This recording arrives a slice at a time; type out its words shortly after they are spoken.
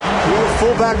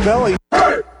fullback belly.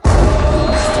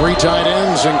 Three tight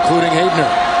ends, including Hayden.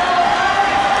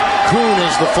 Kuhn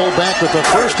is the fullback with the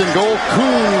first and goal.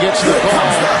 Kuhn gets the ball.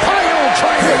 Pyle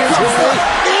trying to his way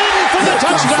in for the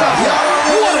touchdown.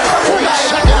 What a great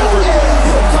second effort.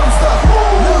 Here comes the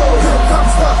here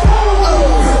comes the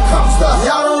here comes the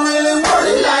y'all don't really want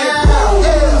it like that.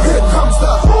 Here comes the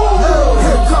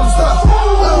here comes the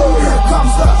here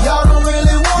comes the y'all don't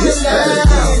really want it like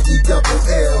that.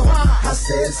 E-double-L. I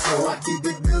said so. I keep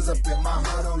big bills up in my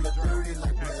heart on the dirty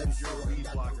like that. Your lead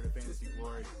blocker to fantasy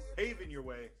glory, paving your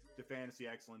way to fantasy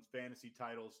excellence, fantasy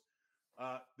titles.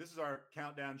 This is our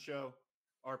countdown show,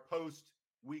 our post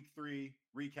week 3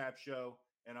 recap show,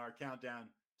 and our countdown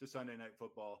to Sunday Night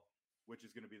Football, which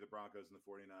is going to be the Broncos and the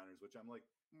 49ers, which I'm like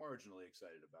marginally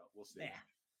excited about. We'll see.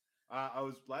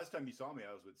 Yeah. Last time you saw me,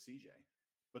 I was with CJ,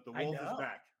 but the Wolf is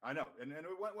back. I know. And it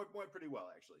went pretty well,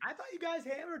 actually. I thought you guys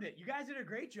hammered it. You guys did a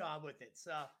great job with it.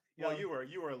 So, you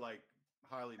were like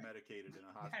highly medicated in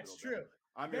a hospital. That's true.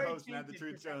 I'm your host, Matt the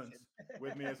Truth Jones.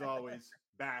 With me, as always,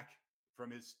 back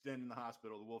from his stint in the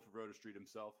hospital, the Wolf of Rhoda Street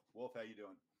himself. Wolf, how you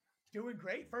doing? Doing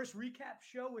great. First recap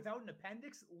show without an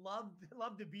appendix. Love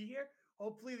to be here.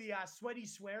 Hopefully the sweaty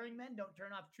swearing men don't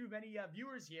turn off too many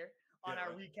viewers here on our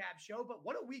recap show. But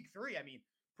what a week 3. I mean,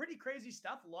 pretty crazy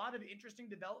stuff. A lot of interesting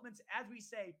developments, as we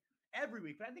say every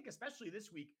week. But I think especially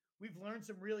this week, we've learned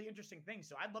some really interesting things.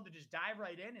 So I'd love to just dive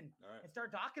right in and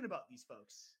start talking about these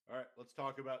folks. All right, let's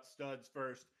talk about studs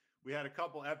first. We had a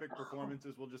couple epic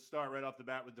performances. We'll just start right off the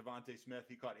bat with Devontae Smith.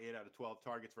 He caught 8 out of 12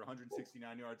 targets for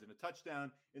 169 yards and a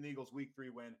touchdown in the Eagles' Week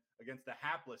 3 win against the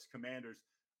hapless Commanders.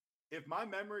 If my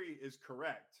memory is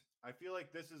correct, I feel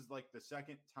like this is like the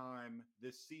second time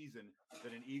this season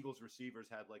that an Eagles receiver's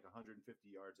had like 150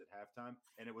 yards at halftime,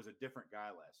 and it was a different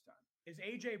guy last time. Is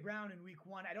A.J. Brown in week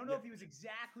 1? I don't know if he was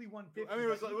exactly 150. I mean,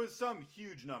 it was some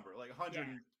huge number, like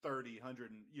 130,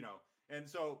 100, and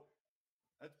so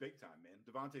that's big time, man.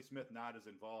 Devontae Smith not as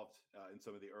involved in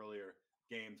some of the earlier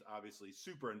games, obviously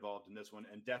super involved in this one,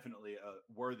 and definitely a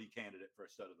worthy candidate for a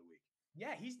stud of the week.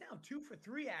 Yeah, he's now 2 for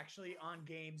 3 actually on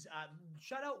games.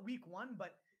 Shut out week 1,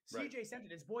 but CJ sent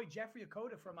it. His boy Jeffrey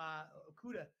Okudah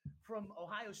from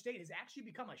Ohio State has actually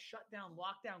become a shutdown,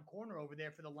 lockdown corner over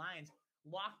there for the Lions.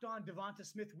 Locked on Devonta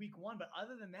Smith week 1, but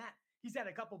other than that, he's had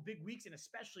a couple big weeks, and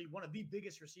especially one of the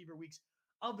biggest receiver weeks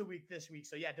of the week this week.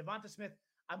 So yeah, Devonta Smith,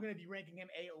 I'm going to be ranking him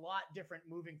a lot different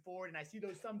moving forward, and I see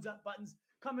those thumbs up buttons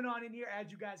coming on in here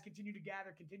as you guys continue to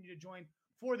gather, continue to join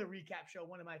for the recap show.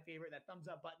 One of my favorite. That thumbs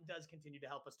up button does continue to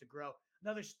help us to grow.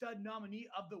 Another stud nominee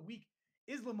of the week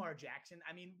is Lamar Jackson.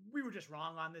 I mean, we were just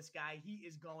wrong on this guy. He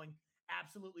is going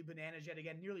absolutely bananas yet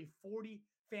again. Nearly 40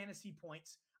 fantasy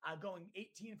points, going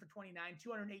 18 for 29,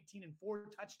 218 and 4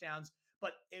 touchdowns.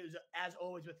 But it was, as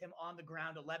always with him on the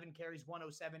ground, 11 carries,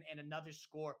 107, and another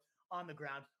score on the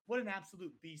ground. What an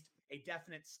absolute beast. A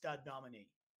definite stud nominee.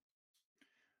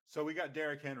 So we got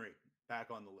Derrick Henry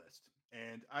back on the list.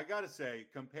 And I got to say,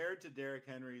 compared to Derrick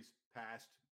Henry's past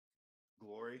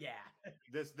glory,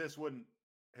 this wouldn't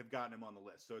have gotten him on the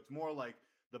list. So it's more like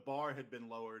the bar had been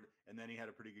lowered, and then he had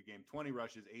a pretty good game. 20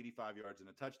 rushes, 85 yards, and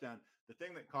a touchdown. The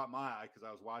thing that caught my eye, because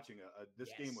I was watching this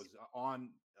game was on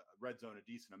Red Zone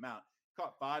a decent amount,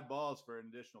 caught 5 balls for an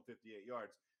additional 58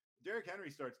 yards. Derrick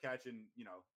Henry starts catching,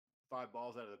 5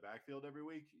 balls out of the backfield every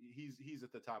week. He's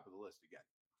at the top of the list again.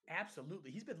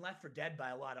 Absolutely. He's been left for dead by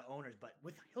a lot of owners, but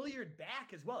with Hilliard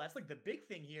back as well, that's like the big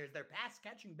thing here is their pass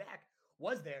catching back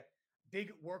was there.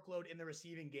 Big workload in the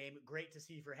receiving game. Great to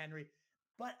see for Henry,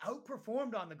 but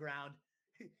outperformed on the ground.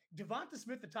 Devonta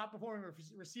Smith, the top performing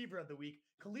receiver of the week.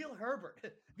 Khalil Herbert,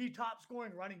 the top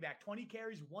scoring running back, 20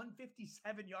 carries,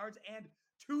 157 yards, and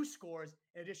 2 scores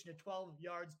in addition to 12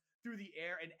 yards through the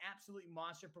air. An absolute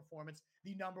monster performance.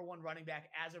 The number 1 running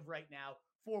back as of right now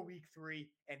for week 3,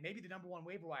 and maybe the number 1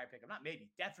 waiver wire pickup. Not maybe,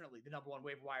 definitely the number 1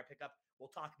 waiver wire pickup. We'll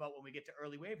talk about when we get to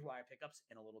early waiver wire pickups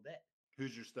in a little bit.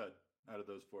 Who's your stud out of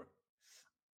those 4?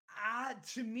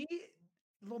 To me,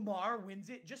 Lamar wins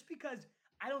it just because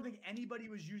I don't think anybody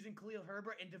was using Khalil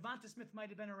Herbert, and Devonta Smith might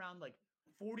have been around like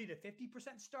 40 to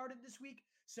 50% started this week.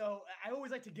 So I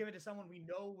always like to give it to someone we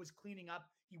know was cleaning up.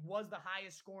 He was the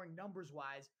highest scoring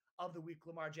numbers-wise of the week,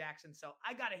 Lamar Jackson. So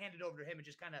I got to hand it over to him and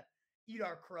just kind of eat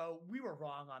our crow. We were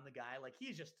wrong on the guy. Like,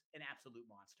 he's just an absolute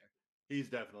monster. He's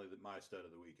definitely my stud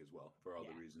of the week as well, for all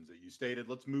the reasons that you stated.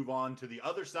 Let's move on to the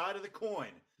other side of the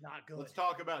coin. Not good. Let's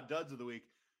talk about duds of the week.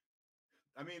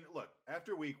 I mean, look,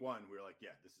 after week 1, we were like,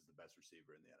 yeah, this is the best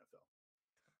receiver in the NFL.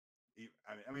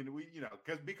 I mean, we,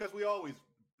 because we always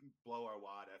blow our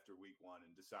wad after week 1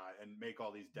 and decide and make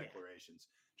all these declarations.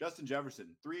 Justin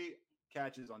Jefferson, 3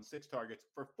 catches on 6 targets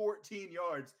for 14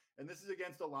 yards. And this is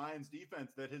against a Lions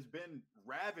defense that has been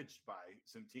ravaged by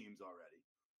some teams already.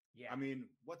 Yeah. I mean,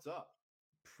 what's up?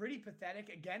 Pretty pathetic.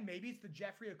 Again, maybe it's the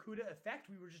Jeffrey Okudah effect.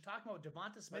 We were just talking about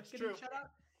Devonta Smith That's getting true. shut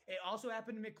up. It also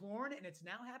happened to McLaurin, and it's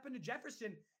now happened to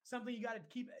Jefferson, something you got to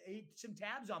keep some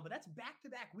tabs on. But that's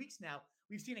back-to-back weeks now.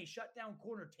 We've seen a shutdown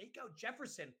corner take out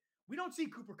Jefferson. We don't see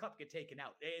Cooper Kupp get taken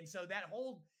out. And so that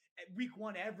whole week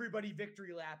one, everybody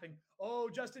victory lapping, oh,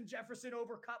 Justin Jefferson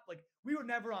over Kupp. Like, we were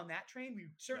never on that train. We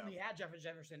certainly had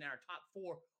Jefferson in our top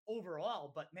 4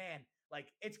 overall. But, man,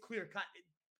 like, it's clear-cut.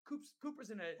 Cooper's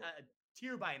in a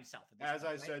tier by himself. As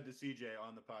I said to CJ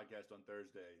on the podcast on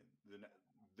Thursday,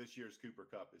 this year's Cooper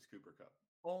Kupp is Cooper Kupp.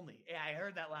 Only. Yeah, I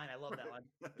heard that line. I love that line.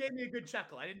 Gave me a good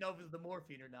chuckle. I didn't know if it was the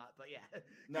morphine or not, but yeah.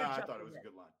 No, I thought it was a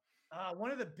good line.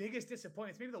 One of the biggest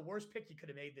disappointments, maybe the worst pick you could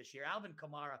have made this year, Alvin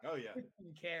Kamara. Oh, yeah.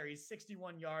 15 carries,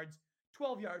 61 yards,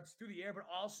 12 yards through the air, but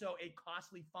also a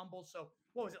costly fumble. So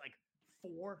what was it, like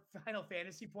 4 Final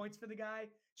Fantasy points for the guy?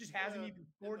 Just hasn't even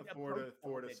scored in the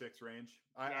 4 to 6 range.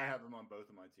 I have him on both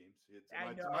of my teams.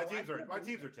 My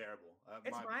teams are terrible.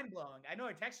 It's mind blowing. I know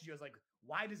I texted you. I was like,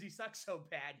 "Why does he suck so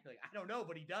bad?" You're like, "I don't know,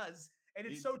 but he does." And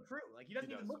it's so true. Like, he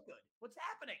doesn't even look good. What's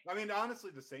happening? I mean,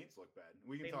 honestly, the Saints look bad.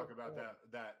 We can talk about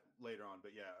that later on.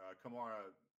 But yeah,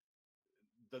 Kamara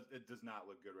does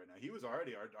not look good right now. He was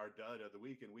already our dud of the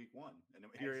week in week 1, and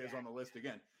here he is on the list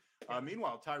again.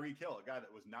 Meanwhile, Tyreek Hill, a guy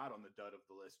that was not on the dud of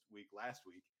the list last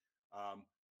week,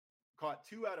 caught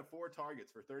 2 out of 4 targets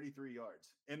for 33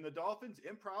 yards. And the Dolphins'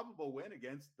 improbable win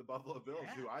against the Buffalo Bills,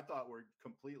 who I thought were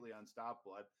completely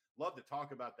unstoppable. I'd love to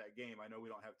talk about that game. I know we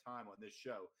don't have time on this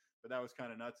show, but that was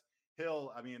kind of nuts.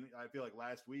 Hill, I mean, I feel like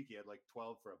last week he had like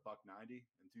 12 for $190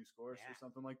 and 2 scores or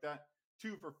something like that.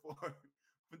 2 for 4,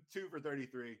 2 for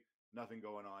 33. Nothing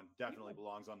going on. Definitely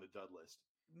belongs on the dud list.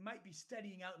 Might be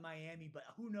studying out in Miami, but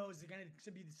who knows? There's going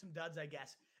to be some duds, I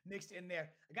guess, mixed in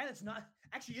there. A guy that's not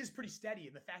actually is pretty steady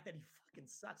in the fact that he fucking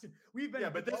sucks. And we've been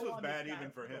but this was bad even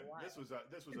for him. This was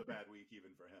a bad week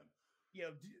even for him. You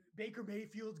know, Baker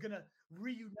Mayfield's gonna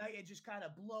reunite and just kind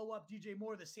of blow up DJ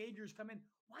Moore. The Saviors come in.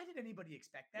 Why did anybody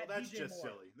expect that? Well, that's DJ just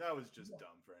Moore, silly. That was just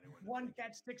dumb for anyone. 1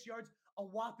 catch, 6 yards, a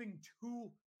whopping 2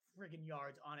 friggin'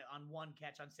 yards on it on 1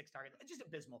 catch on 6 targets. It's just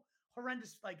abysmal,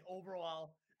 horrendous. Like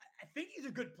overall. I think he's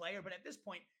a good player, but at this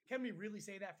point, can we really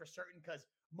say that for certain? Because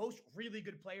most really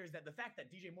good players, that the fact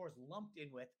that DJ Moore is lumped in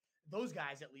with, those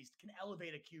guys at least can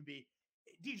elevate a QB.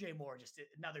 DJ Moore, just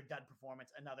another dud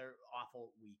performance, another awful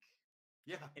week.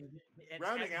 Yeah.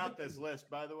 Rounding out this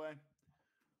list, by the way,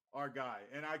 our guy,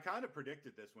 and I kind of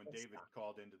predicted this when David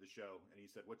called into the show and he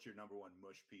said, "What's your number 1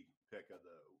 mush pick of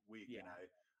the week?" Yeah. And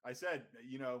I said,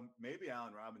 maybe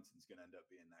Allen Robinson's going to end up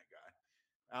being that guy.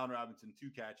 Allen Robinson,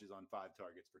 2 catches on 5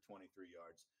 targets for 23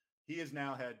 yards. He has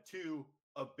now had 2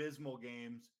 abysmal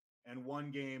games and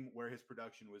 1 game where his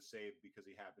production was saved because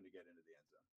he happened to get into the end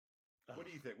zone. What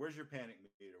do you think? Where's your panic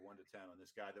meter 1 to 10 on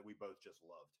this guy that we both just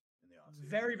loved in the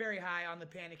offseason? Very, very high on the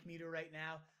panic meter right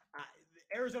now.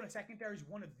 The Arizona secondary is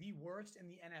one of the worst in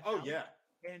the NFL. Oh, yeah.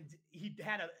 And he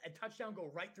had a touchdown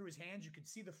go right through his hands. You could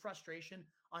see the frustration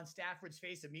on Stafford's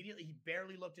face immediately. He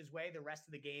barely looked his way the rest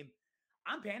of the game.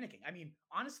 I'm panicking. I mean,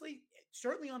 honestly,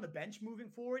 certainly on the bench moving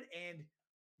forward and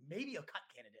maybe a cut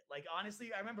candidate. Like, honestly,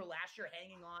 I remember last year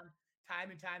hanging on time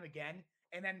and time again.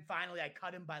 And then finally I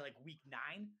cut him by like week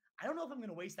 9. I don't know if I'm going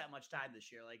to waste that much time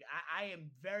this year. Like, I am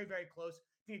very, very close.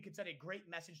 I think it could send a great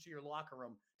message to your locker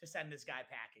room to send this guy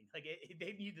packing. Like,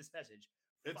 they need this message.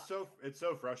 It's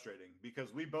so frustrating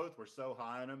because we both were so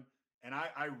high on him. And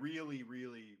I really,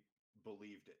 really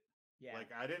believed it. Yeah.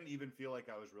 Like, I didn't even feel like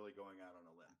I was really going out on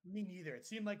a limb. Me neither. It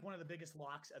seemed like one of the biggest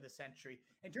locks of the century.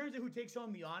 In terms of who takes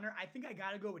home the honor, I think I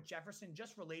got to go with Jefferson,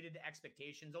 just related to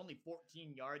expectations. Only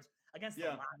 14 yards against the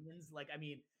Lions. Like, I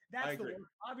mean, that's the worst.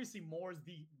 Obviously, Moore's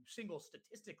the single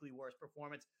statistically worst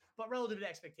performance, but relative to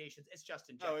expectations, it's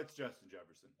Justin Jefferson. Oh, it's Justin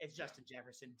Jefferson. It's Justin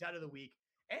Jefferson, dud of the week.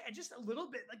 And just a little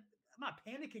bit, like, I'm not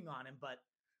panicking on him, but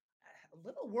a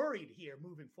little worried here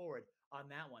moving forward on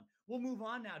that one. We'll move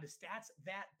on now to stats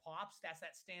that pop, stats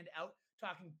that stand out.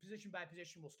 Talking position by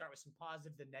position, we'll start with some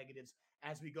positives and negatives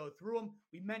as we go through them.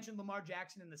 We mentioned Lamar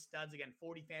Jackson and the studs, again,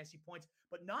 40 fantasy points,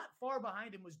 but not far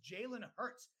behind him was Jalen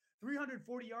Hurts,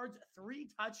 340 yards, 3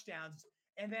 touchdowns,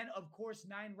 and then, of course,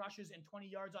 9 rushes and 20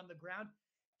 yards on the ground.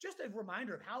 Just a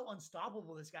reminder of how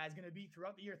unstoppable this guy is going to be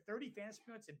throughout the year. 30 fantasy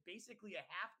points and basically a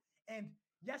half. And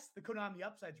yes, the Konami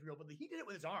upside's real, but he did it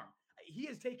with his arm. He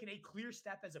has taken a clear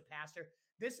step as a passer.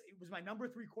 This was my number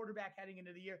 3 quarterback heading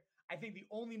into the year. I think the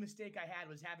only mistake I had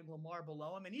was having Lamar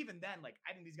below him. And even then, like,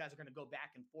 I think these guys are going to go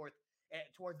back and forth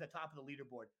towards the top of the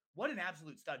leaderboard. What an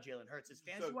absolute stud Jalen Hurts is,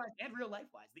 fantasy-wise and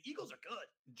real-life-wise. The Eagles are good.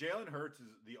 Jalen Hurts is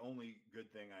the only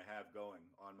good thing I have going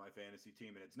on my fantasy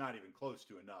team, and it's not even close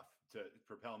to enough to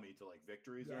propel me to like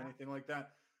victories or anything like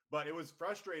that. But it was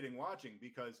frustrating watching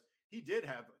because he did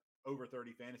have over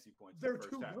 30 fantasy points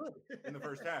in the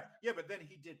first half. Yeah, but then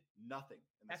he did nothing.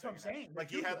 That's what I'm saying. Like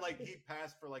he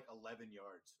passed for like 11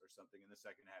 yards or something in the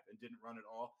second half and didn't run at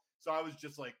all. So I was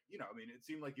just like, I mean, it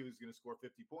seemed like he was going to score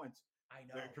 50 points. I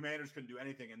know. The Commanders couldn't do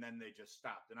anything, and then they just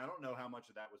stopped. And I don't know how much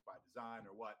of that was by design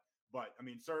or what, but I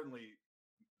mean, certainly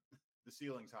the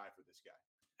ceiling's high for this guy.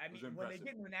 I mean, when they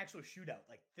get into an actual shootout,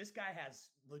 like this guy has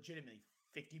legitimately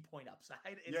 50-point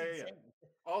upside. It's insane.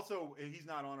 Also, he's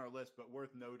not on our list, but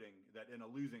worth noting that in a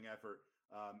losing effort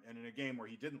and in a game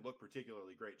where he didn't look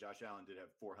particularly great, Josh Allen did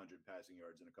have 400 passing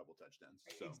yards and a couple touchdowns.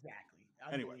 So exactly.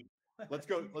 Anyway, let's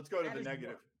go to the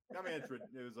negative. I mean, it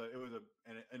was a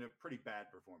pretty bad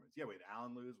performance. Yeah, we had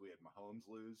Allen lose, we had Mahomes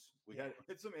lose, we had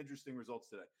some interesting results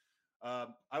today.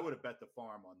 I would have bet the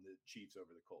farm on the Chiefs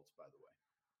over the Colts, by the way.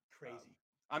 Crazy.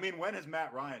 I mean, when has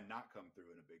Matt Ryan not come through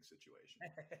in a big situation?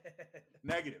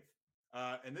 Negative.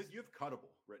 And this, you have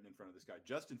cuttable written in front of this guy,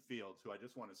 Justin Fields, who I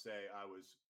just want to say I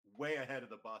was way ahead of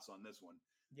the bus on this one.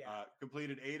 Yeah.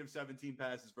 Completed 8 of 17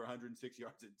 passes for 106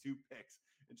 yards and 2 picks.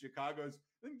 And Chicago's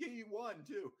then get you one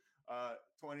too.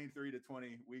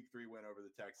 23-20 week 3 win over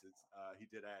the Texans.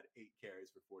 He did add 8 carries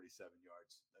for 47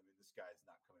 yards. I mean, this guy's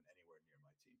not coming anywhere near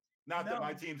my team. Not that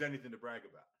my team's anything to brag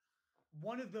about.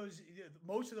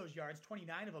 Most of those yards,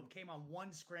 29 of them, came on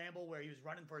one scramble where he was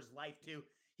running for his life too.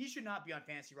 He should not be on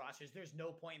fantasy rosters. There's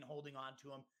no point in holding on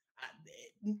to him.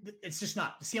 It's just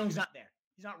not. The ceiling's not there.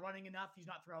 He's not running enough. He's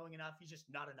not throwing enough. He's just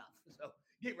not enough. So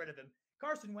get rid of him.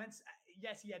 Carson Wentz,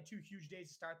 yes, he had 2 huge days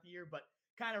to start the year, but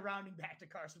kind of rounding back to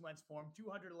Carson Wentz form,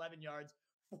 211 yards,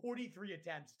 43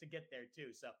 attempts to get there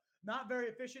too. So not very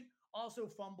efficient. Also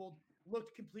fumbled,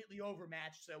 looked completely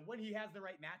overmatched. So when he has the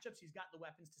right matchups, he's got the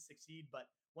weapons to succeed. But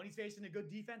when he's facing a good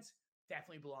defense,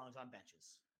 definitely belongs on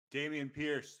benches. Dameon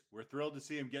Pierce, we're thrilled to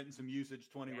see him getting some usage,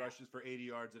 20 rushes for 80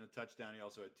 yards and a touchdown. He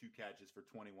also had 2 catches for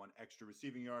 21 extra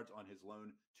receiving yards on his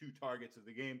lone 2 targets of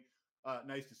the game.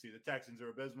 Nice to see. The Texans are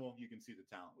abysmal. You can see the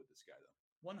talent with this guy, though.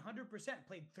 100%.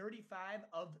 Played 35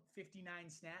 of 59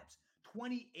 snaps,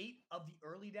 28 of the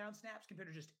early down snaps compared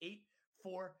to just 8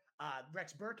 for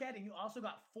Rex Burkhead. And you also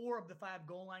got 4 of the 5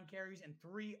 goal line carries and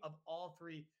 3 of all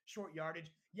 3 short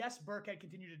yardage. Yes, Burkhead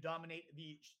continued to dominate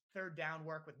the third down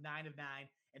work with 9 of 9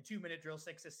 and 2-minute drill,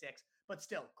 6 of 6. But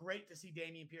still, great to see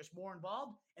Dameon Pierce more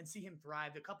involved and see him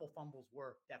thrive. A couple fumbles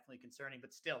were definitely concerning,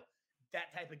 but still,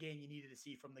 that type of game you needed to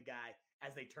see from the guy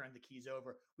as they turned the keys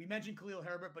over. We mentioned Khalil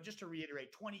Herbert, but just to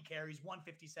reiterate, 20 carries,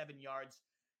 157 yards,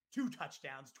 2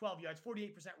 touchdowns, 12 yards,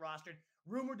 48% rostered,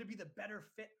 rumored to be the better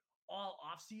fit all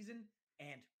offseason,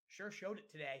 and sure showed it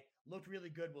today. Looked really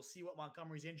good. We'll see what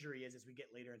Montgomery's injury is as we get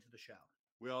later into the show.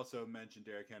 We also mentioned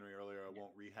Derrick Henry earlier. I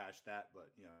won't rehash that, but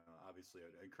obviously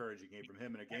an encouraging game from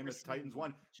him in a game that Titans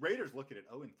won. Raiders look at it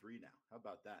 0-3 now. How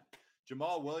about that?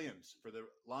 Jamal Williams for the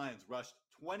Lions rushed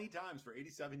 20 times for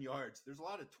 87 yards. There's a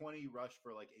lot of 20 rush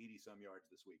for like 80-some yards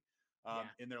this week.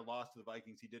 In their loss to the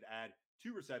Vikings, he did add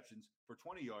 2 receptions for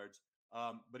 20 yards,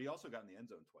 but he also got in the end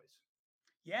zone twice.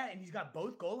 Yeah, and he's got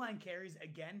both goal line carries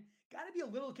again. Got to be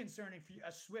a little concerning for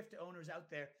Swift owners out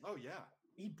there. Oh, yeah.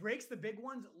 He breaks the big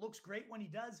ones. It looks great when he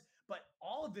does, but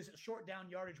all of this short down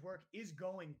yardage work is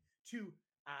going to,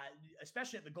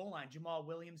 especially at the goal line, Jamal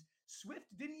Williams. Swift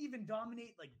didn't even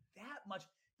dominate like that much.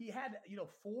 He had,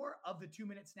 4 of the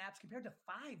 2-minute snaps compared to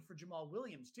 5 for Jamal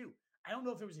Williams too. I don't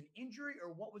know if there was an injury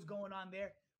or what was going on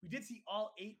there. We did see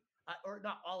all 8, or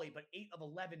not all 8, but 8 of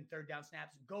 11 third down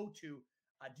snaps go to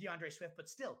DeAndre Swift, but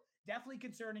still definitely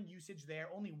concerning usage there.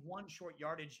 Only 1 short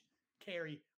yardage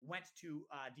carry went to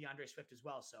DeAndre Swift as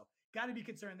well. So got to be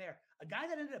concerned there. A guy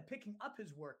that ended up picking up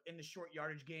his work in the short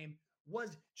yardage game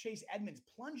was Chase Edmonds,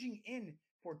 plunging in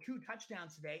for 2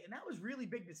 touchdowns today. And that was really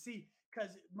big to see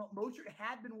because Mostert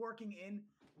had been working in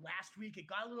last week. It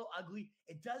got a little ugly.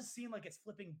 It does seem like it's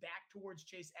flipping back towards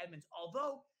Chase Edmonds,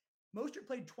 although Mostert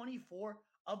played 24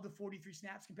 of the 43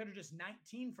 snaps compared to just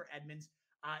 19 for Edmonds.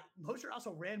 Mostert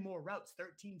also ran more routes,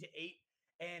 13 to 8,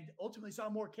 and ultimately saw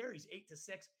more carries, 8 to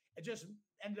 6. It just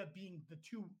ended up being the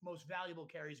 2 most valuable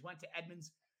carries went to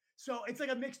Edmonds. So it's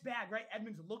like a mixed bag, right?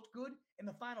 Edmonds looked good, and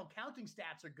the final counting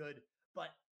stats are good, but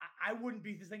I wouldn't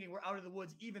be thinking we're out of the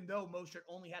woods, even though Mostert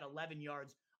only had 11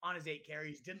 yards on his 8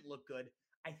 carries, didn't look good.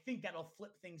 I think that'll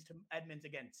flip things to Edmonds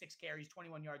again. 6 carries,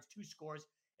 21 yards, 2 scores,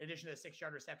 in addition to the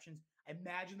 6-yard receptions. I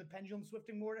imagine the pendulum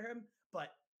swifting more to him,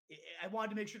 but I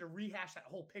wanted to make sure to rehash that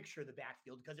whole picture of the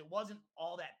backfield because it wasn't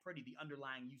all that pretty, the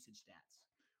underlying usage stats.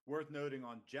 worth noting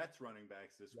on Jets running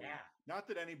backs this week. Not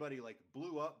that anybody like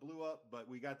blew up, but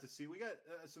we got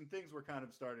some things were kind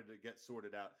of started to get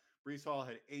sorted out. Breece Hall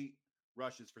had 8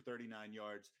 rushes for 39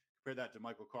 yards. Compare that to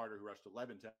Michael Carter, who rushed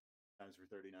 11 times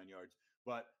for 39 yards.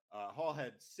 But Hall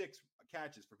had 6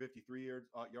 catches for 53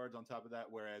 yards on top of that,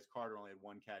 whereas Carter only had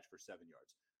 1 catch for 7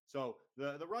 yards. So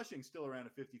the rushing still around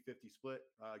a 50-50 split,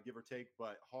 give or take,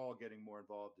 but Hall getting more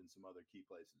involved in some other key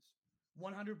places.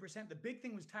 100%. The big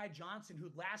thing was Ty Johnson, who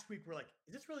last week were like,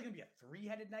 is this really going to be a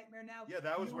 3-headed nightmare now? Yeah,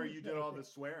 that was where you did all the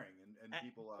swearing and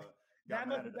people that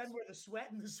must have been where the sweat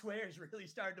and the swears really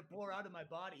started to pour out of my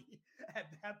body at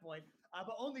that point.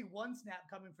 But only 1 snap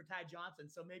coming for Ty Johnson,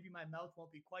 so maybe my mouth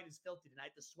won't be quite as filthy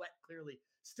tonight. The sweat clearly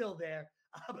still there.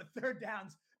 But third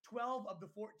downs, 12 of the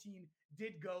 14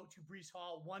 did go to Breece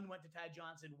Hall. 1 went to Ty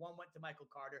Johnson. 1 went to Michael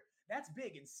Carter. That's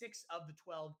big. In 6 of the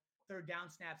 12 third down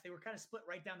snaps, they were kind of split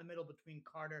right down the middle between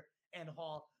Carter and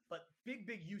Hall. But big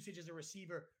usage as a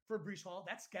receiver for Breece Hall.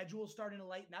 That schedule is starting to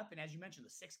lighten up. And as you mentioned,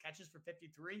 the 6 catches for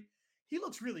 53. He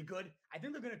looks really good. I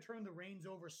think they're going to turn the reins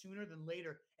over sooner than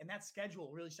later, and that schedule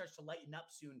really starts to lighten up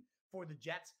soon for the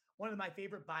Jets. One of my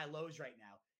favorite buy lows right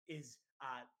now is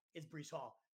Breece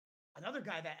Hall. Another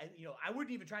guy that, I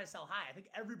wouldn't even try to sell high. I think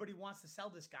everybody wants to sell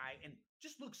this guy and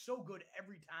just looks so good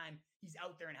every time he's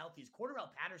out there and healthy. He's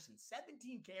Cordarrelle Patterson,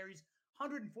 17 carries,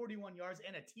 141 yards,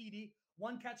 and a TD,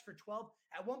 1 catch for 12.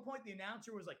 At one point, the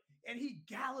announcer was like, and he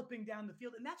galloping down the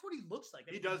field, and that's what he looks like.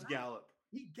 He does gallop.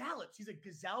 He gallops. He's a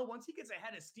gazelle. Once he gets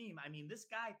ahead of steam, I mean, this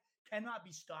guy cannot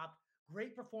be stopped.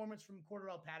 Great performance from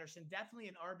Cordarrelle Patterson. Definitely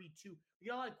an RB2.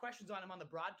 We got a lot of questions on him on the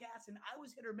broadcast, and I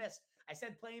was hit or miss. I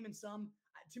said play him in some.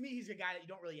 To me, he's a guy that you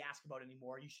don't really ask about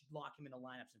anymore. You should lock him in the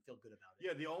lineups and feel good about it.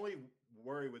 Yeah, the only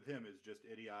worry with him is just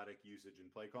idiotic usage and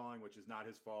play calling, which is not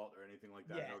his fault or anything like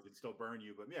that. Yeah. No, it can still burn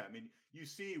you. But yeah, I mean, you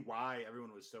see why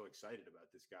everyone was so excited about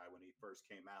this guy when he first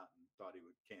came out and thought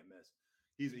can't miss.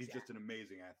 He's just an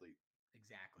amazing athlete.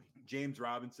 Exactly. James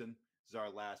Robinson is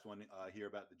our last one here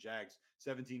about the Jags.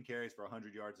 17 carries for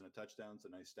 100 yards and a touchdown. It's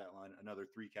a nice stat line. Another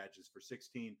 3 catches for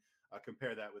 16.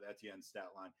 Compare that with Etienne's stat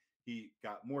line. He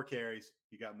got more carries.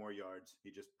 He got more yards.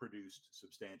 He just produced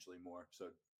substantially more. So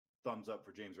thumbs up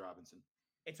for James Robinson.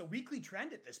 It's a weekly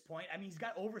trend at this point. I mean, he's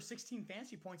got over 16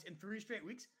 fantasy points in 3 straight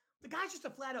weeks. The guy's just a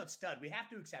flat-out stud. We have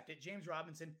to accept it. James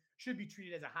Robinson should be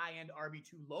treated as a high-end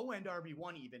RB2, low-end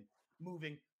RB1 even,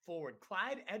 moving forward.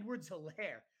 Clyde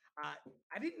Edwards-Helaire.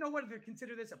 I didn't know whether to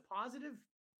consider this a positive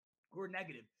or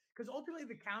negative, because ultimately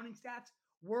the counting stats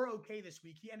were okay this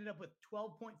week. He ended up with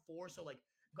 12.4, so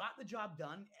got the job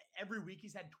done. Every week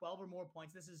he's had 12 or more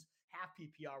points. This is half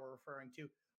PPR we're referring to.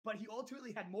 But he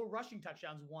ultimately had more rushing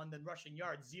touchdowns, 1, than rushing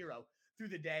yards, 0, through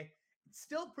the day.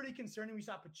 Still pretty concerning. We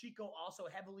saw Pacheco also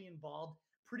heavily involved.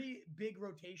 Pretty big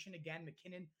rotation again.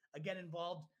 McKinnon again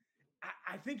involved.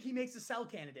 I think he makes a sell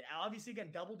candidate. Obviously, again,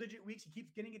 double-digit weeks. He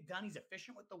keeps getting it done. He's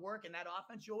efficient with the work, and that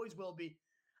offense, you always will be.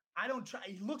 I don't try.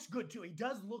 He looks good, too. He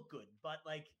does look good, but,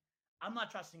 I'm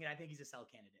not trusting it. I think he's a sell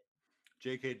candidate.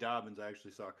 J.K. Dobbins, I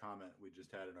actually saw a comment we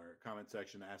just had in our comment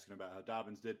section asking about how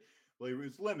Dobbins did. Well, he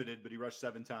was limited, but he rushed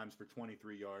 7 times for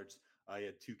 23 yards. He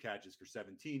had 2 catches for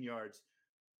 17 yards.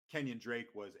 Kenyon Drake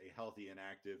was a healthy and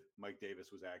active. Mike Davis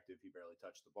was active. He barely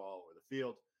touched the ball or the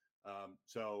field.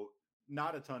 So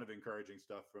not a ton of encouraging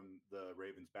stuff from the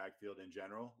Ravens backfield in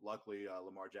general. Luckily,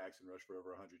 Lamar Jackson rushed for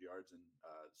over 100 yards, and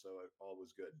so all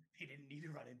was good. He didn't need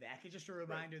a running back. It's just a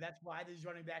reminder. Right. That's why these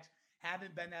running backs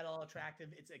haven't been that all attractive.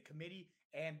 It's a committee,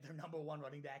 and their number 1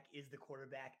 running back is the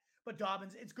quarterback. But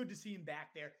Dobbins, it's good to see him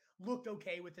back there. Looked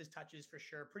okay with his touches for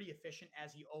sure. Pretty efficient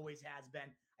as he always has been.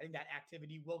 I think that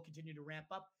activity will continue to ramp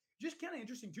up. Just kind of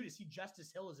interesting, too, to see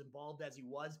Justice Hill as involved as he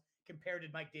was compared to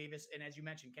Mike Davis. And as you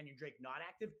mentioned, Kenyon Drake not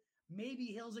active. Maybe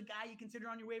Hill's a guy you consider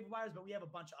on your waiver wires, but we have a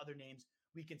bunch of other names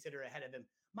we consider ahead of him.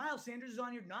 Miles Sanders is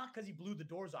on here, not because he blew the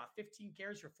doors off. 15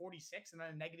 carries for 46 and then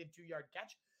a negative 2-yard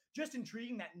catch. Just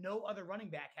intriguing that no other running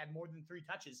back had more than 3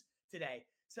 touches today.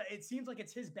 So it seems like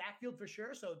it's his backfield for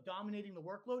sure. So dominating the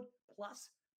workload plus,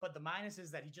 but the minus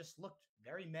is that he just looked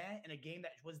very meh in a game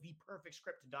that was the perfect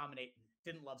script to dominate.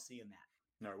 Didn't love seeing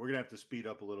that. All right, we're going to have to speed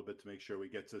up a little bit to make sure we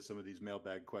get to some of these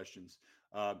mailbag questions.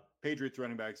 Patriots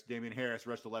running backs, Damian Harris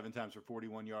rushed 11 times for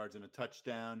 41 yards and a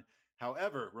touchdown.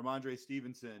 However, Ramondre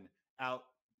Stevenson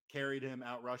carried him,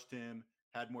 outrushed him,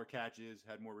 had more catches,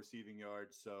 had more receiving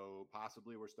yards. So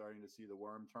possibly we're starting to see the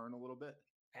worm turn a little bit.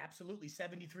 Absolutely.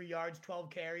 73 yards, 12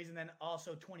 carries, and then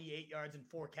also 28 yards and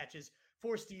 4 catches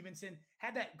for Stevenson.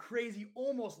 Had that crazy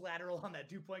almost lateral on that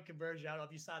 2-point conversion. I don't know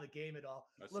if you saw the game at all.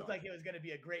 Looked like it was going to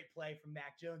be a great play from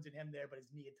Mac Jones and him there, but his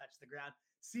knee had touched the ground.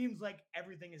 Seems like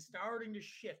everything is starting to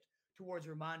shift towards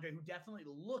Ramondre, who definitely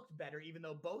looked better, even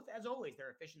though both, as always, their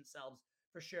efficient selves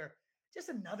for sure. Just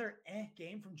another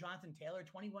game from Jonathan Taylor,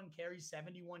 21 carries,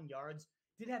 71 yards.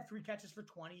 Did have 3 catches for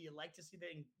 20. You like to see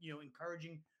the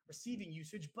encouraging receiving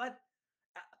usage, but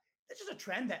it's just a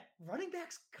trend that running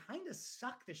backs kind of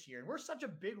suck this year. And we're such a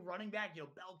big running back,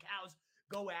 bell cows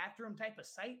go after him type of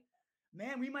site.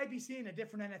 Man, we might be seeing a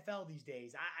different NFL these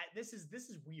days. This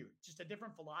is weird. Just a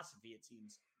different philosophy, it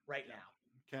seems, right now.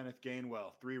 Kenneth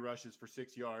Gainwell, 3 rushes for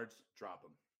 6 yards. Drop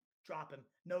him. Drop him.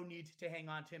 No need to hang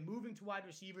on to him. Moving to wide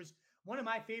receivers, one of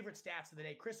my favorite stats of the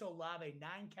day, Chris Olave, 9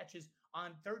 catches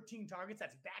on 13 targets.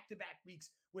 That's back-to-back weeks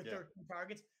with 13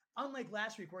 targets. Unlike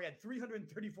last week where he had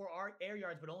 334 air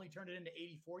yards but only turned it into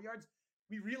 84 yards,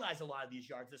 we realized a lot of these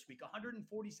yards this week.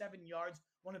 147 yards,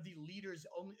 one of the leaders,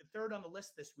 only third on the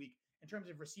list this week in terms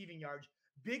of receiving yards.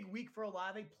 Big week for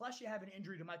Olave, plus you have an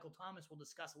injury to Michael Thomas we'll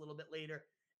discuss a little bit later.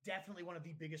 Definitely one of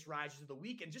the biggest risers of the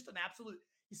week, and just an absolute,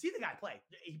 you see the guy play.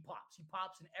 He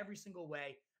pops in every single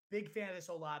way. Big fan of this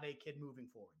Olave kid moving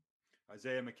forward.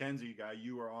 Isaiah McKenzie, guy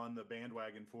you were on the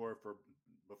bandwagon for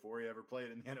before he ever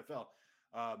played in the NFL.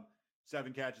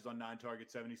 7 catches on 9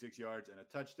 targets, 76 yards, and a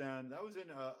touchdown. That was in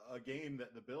a game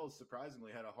that the Bills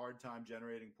surprisingly had a hard time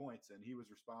generating points, and he was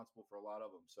responsible for a lot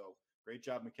of them. So great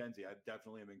job, McKenzie. I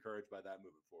definitely am encouraged by that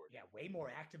moving forward. Yeah, way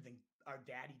more active than our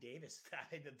daddy Davis.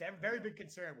 Very big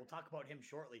concern. We'll talk about him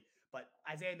shortly. But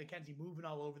Isaiah McKenzie moving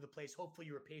all over the place. Hopefully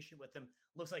you were patient with him.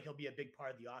 Looks like he'll be a big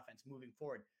part of the offense moving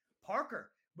forward.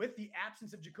 Parker, with the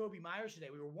absence of Jacoby Myers today,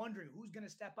 we were wondering who's going to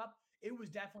step up. It was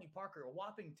definitely Parker. A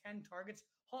whopping 10 targets,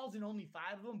 hauls in only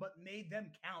 5 of them, but made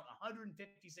them count.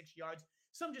 156 yards,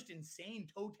 some just insane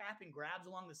toe-tapping grabs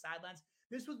along the sidelines.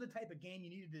 This was the type of game you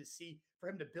needed to see for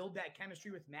him to build that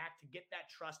chemistry with Mac, to get that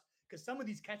trust, because some of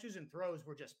these catches and throws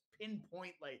were just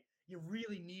pinpoint, like you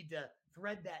really need to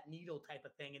thread that needle type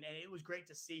of thing. And it was great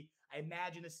to see. I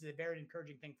imagine this is a very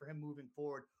encouraging thing for him moving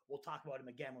forward. We'll talk about him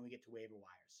again when we get to waiver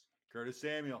wires. Curtis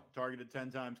Samuel targeted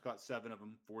 10 times, caught 7 of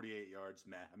them, 48 yards.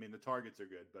 Meh. I mean, the targets are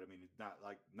good, but I mean,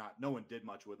 no one did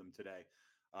much with him today.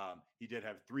 He did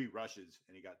have 3 rushes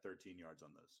and he got 13 yards on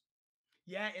those.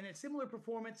 Yeah, and a similar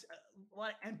performance, a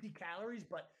lot of empty calories,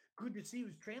 but good to see. It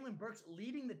was Traylon Burks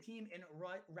leading the team in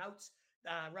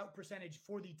route percentage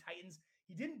for the Titans.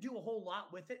 He didn't do a whole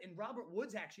lot with it, and Robert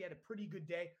Woods actually had a pretty good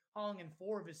day, hauling in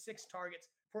 4 of his 6 targets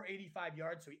for 85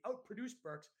 yards. So he outproduced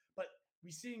Burks, but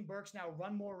we're seeing Burks now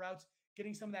run more routes,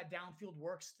 getting some of that downfield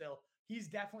work still. He's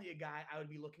definitely a guy I would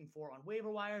be looking for on waiver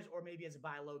wires or maybe as a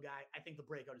buy low guy. I think the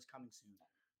breakout is coming soon.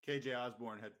 KJ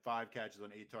Osborne had 5 catches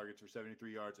on 8 targets for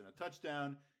 73 yards and a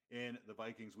touchdown in the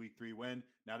Vikings Week 3 win.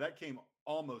 Now, that came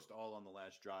almost all on the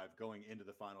last drive. Going into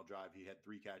the final drive, he had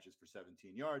 3 catches for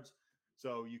 17 yards.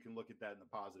 So you can look at that in a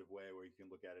positive way, or you can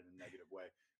look at it in a negative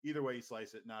way. Either way you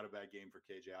slice it, not a bad game for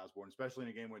KJ Osborne, especially in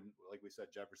a game when, like we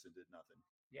said, Jefferson did nothing.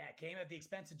 Yeah, it came at the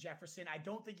expense of Jefferson. I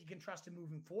don't think you can trust him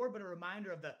moving forward, but a reminder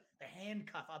of the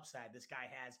handcuff upside this guy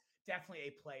has.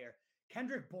 Definitely a player.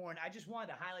 Kendrick Bourne, I just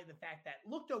wanted to highlight the fact that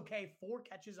looked okay, 4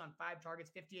 catches on 5 targets,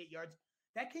 58 yards.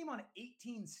 That came on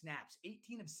 18 snaps,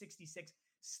 18 of 66,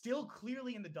 still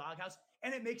clearly in the doghouse.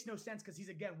 And it makes no sense because he's,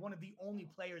 again, one of the only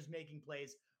players making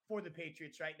plays for the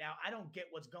Patriots right now. I don't get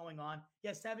what's going on. He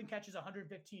has 7 catches,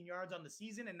 115 yards on the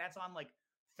season, and that's on like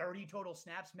 30 total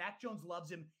snaps. Mac Jones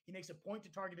loves him. He makes a point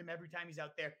to target him every time he's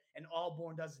out there, and all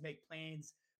Bourne does is make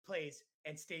plays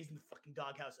and stays in the fucking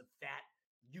doghouse of that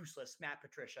useless Matt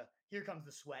Patricia. Here comes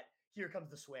the sweat. Here comes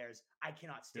the swears. I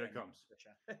cannot stand Here it comes.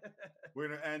 Patricia. We're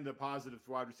going to end the positive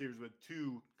wide receivers with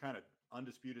 2 kind of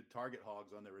undisputed target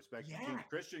hogs on their respective teams.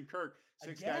 Christian Kirk,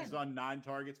 6 catches on 9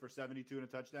 targets for 72 and a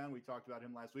touchdown. We talked about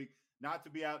him last week. Not to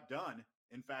be outdone.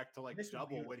 In fact, to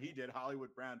double what he did,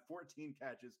 Hollywood Brown, 14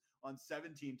 catches on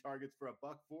 17 targets for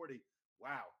 $140.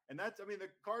 Wow. And the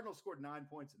Cardinals scored 9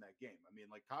 points in that game. I mean,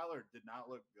 Kyler did not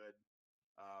look good.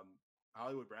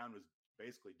 Hollywood Brown was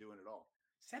basically doing it all.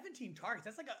 17 targets.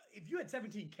 That's if you had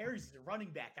 17 carries as a running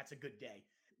back, that's a good day.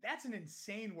 That's an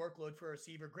insane workload for a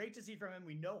receiver. Great to see from him.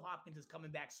 We know Hopkins is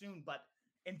coming back soon, but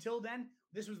until then,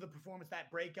 this was the performance,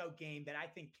 that breakout game that I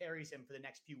think carries him for the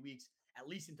next few weeks, at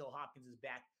least until Hopkins is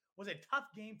back. Was a tough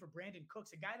game for Brandon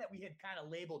Cooks, a guy that we had kind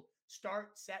of labeled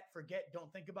start, set, forget,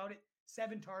 don't think about it.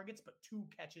 7 targets, but 2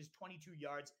 catches, 22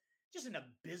 yards. Just an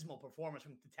abysmal performance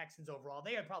from the Texans overall.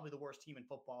 They are probably the worst team in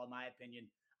football, in my opinion.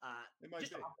 They might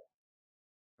be. Awful.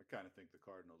 I kind of think the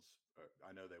Cardinals.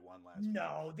 I know they won last.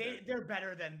 No, they're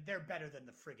better than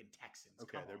the friggin' Texans.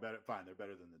 Okay, they're better. Fine, they're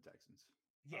better than the Texans.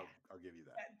 Yeah, I'll give you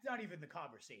that. That's not even the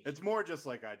conversation. It's more just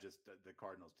the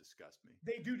Cardinals disgust me.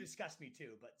 They do disgust me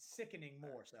too, but sickening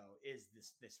more so is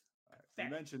this We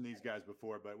mentioned these guys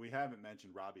before, but we haven't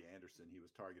mentioned Robbie Anderson. He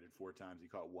was targeted 4 times. He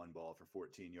caught 1 ball for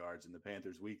 14 yards in the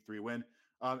Panthers' Week 3 win.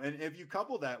 And if you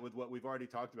couple that with what we've already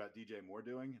talked about DJ Moore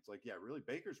doing, it's like, yeah, really,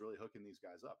 Baker's really hooking these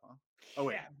guys up, huh? Oh,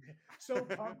 wait. Yeah, so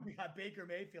pumped we got Baker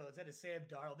Mayfield instead of Sam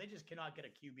Darnold. They just cannot get a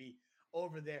QB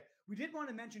over there. We did want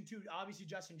to mention, too, obviously,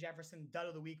 Justin Jefferson, dud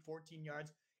of the week, 14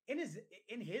 yards. In his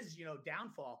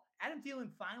downfall, Adam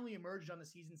Thielen finally emerged on the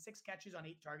season, 6 catches on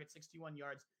 8 targets, 61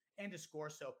 yards, and a score.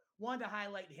 So wanted to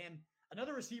highlight him.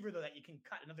 Another receiver, though, that you can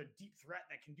cut, another deep threat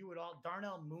that can do it all,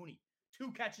 Darnell Mooney.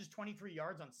 2 catches, 23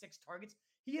 yards on 6 targets.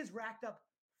 He has racked up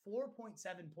 4.7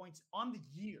 points on the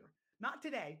year. Not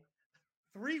today.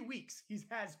 3 weeks, he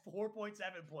has 4.7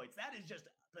 points. That is just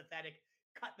pathetic.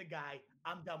 Cut the guy.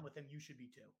 I'm done with him. You should be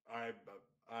too.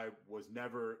 I was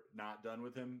never not done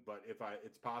with him, but if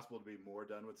it's possible to be more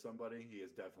done with somebody, he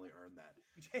has definitely earned that.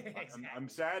 Exactly.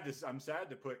 I'm sad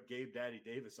to put Gabe Daddy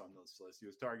Davis on this list. He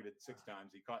was targeted 6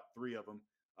 times. He caught 3 of them,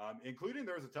 including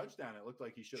there was a touchdown. It looked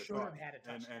like he should have had a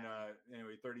touchdown. And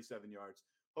anyway, 37 yards.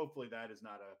 Hopefully that is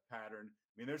not a pattern.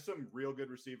 I mean, there's some real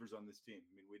good receivers on this team.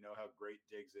 I mean, we know how great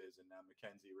Diggs is, and now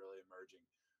McKenzie really emerging.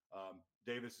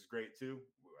 Davis is great too.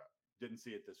 Didn't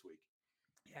see it this week.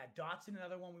 Yeah, Dotson,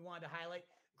 another one we wanted to highlight.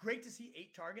 Great to see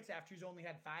 8 targets after he's only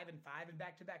had 5 and 5 in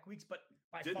back-to-back weeks, but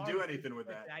didn't do anything with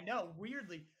that. I know.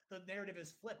 Weirdly, the narrative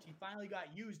is flipped. He finally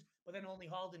got used, but then only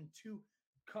hauled in 2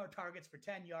 targets for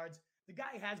 10 yards. The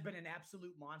guy has been an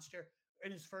absolute monster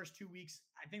in his first 2 weeks.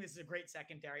 I think this is a great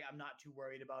secondary. I'm not too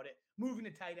worried about it. Moving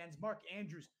to tight ends, Mark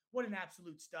Andrews, what an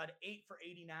absolute stud. 8 for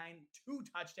 89, 2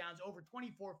 touchdowns, over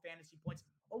 24 fantasy points,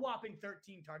 a whopping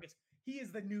 13 targets. He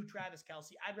is the new Travis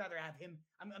Kelce. I'd rather have him.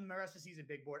 I'm the rest of the season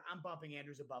big board. I'm bumping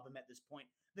Andrews above him at this point.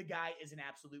 The guy is an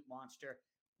absolute monster.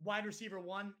 Wide receiver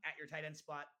 1 at your tight end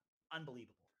spot.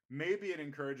 Unbelievable. Maybe an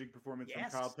encouraging performance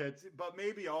from Kyle Pitts, but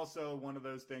maybe also one of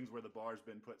those things where the bar's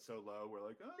been put so low. We're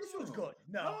like, oh, this was good.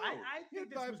 No, I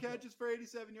think this 5 catches for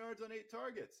 87 yards on 8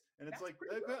 targets. And it's like,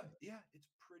 yeah,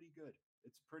 it's pretty good.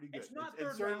 It's pretty good. It's not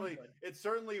it's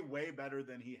certainly way better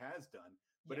than he has done.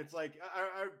 But it's like,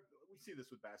 we see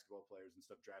this with basketball players and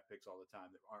stuff, draft picks all the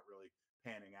time that aren't really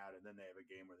panning out. And then they have a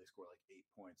game where they score like 8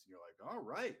 points. And you're like, all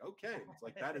right, okay. It's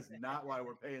like, that is not why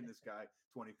we're paying this guy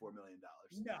 $24 million.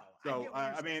 No. So,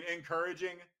 I mean,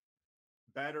 encouraging,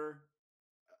 better.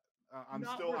 I'm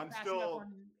still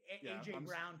AJ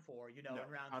Brown for, in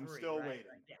round 3. I'm still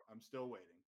waiting. Yeah. I'm still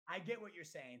waiting. I get what you're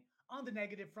saying. On the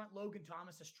negative front, Logan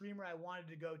Thomas, a streamer I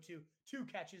wanted to go to, 2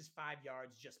 catches, 5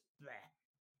 yards, just bleh.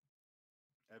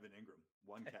 Evan Ingram,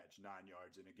 1 catch, 9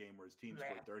 yards in a game where his team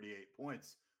scored 38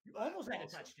 points. Almost had a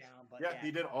touchdown, but he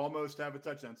did almost have a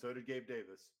touchdown. So did Gabe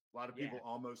Davis. A lot of people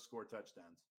almost score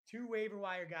touchdowns. 2 waiver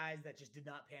wire guys that just did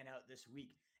not pan out this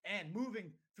week. And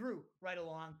moving through right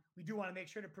along, we do want to make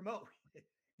sure to promote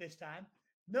this time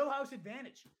No House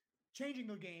Advantage, changing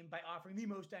the game by offering the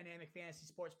most dynamic fantasy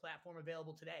sports platform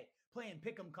available today. Play in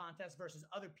pick'em contests versus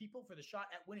other people for the shot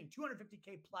at winning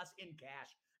 $250K plus in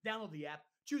cash. Download the app,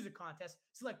 choose a contest,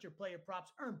 select your player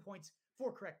props, earn points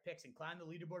for correct picks, and climb the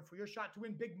leaderboard for your shot to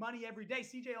win big money every day.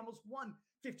 CJ almost won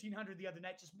 $1,500 the other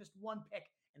night, just missed 1 pick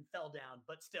and fell down,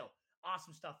 but still,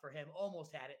 awesome stuff for him.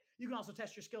 Almost had it. You can also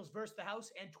test your skills versus the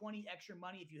house and 20 extra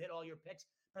money if you hit all your picks.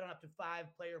 Bet on up to 5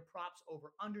 player props,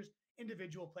 over unders,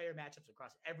 individual player matchups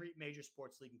across every major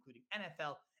sports league, including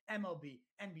NFL, MLB,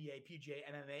 NBA, PGA,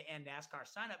 MMA, and NASCAR.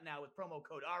 Sign up now with promo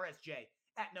code RSJ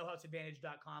at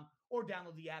nohouseadvantage.com or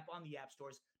download the app on the app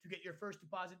stores to get your first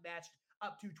deposit matched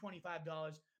up to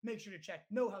 $25. Make sure to check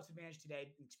No House Advantage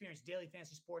today and experience daily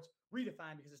fantasy sports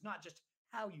redefined, because it's not just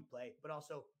how you play, but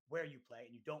also where you play,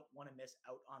 and you don't want to miss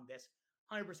out on this.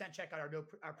 100% check out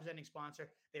our presenting sponsor.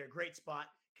 They're a great spot.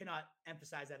 Cannot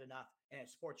emphasize that enough, and it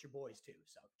supports your boys too.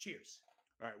 So cheers.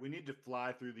 All right, we need to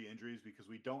fly through the injuries because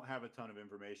we don't have a ton of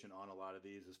information on a lot of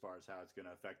these as far as how it's going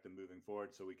to affect them moving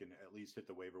forward, so we can at least hit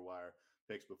the waiver wire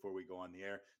picks before we go on the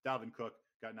air. Dalvin Cook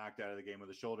got knocked out of the game with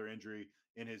a shoulder injury.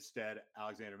 In his stead,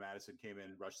 Alexander Mattison came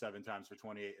in, rushed 7 times for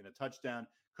 28 and a touchdown.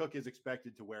 Cook is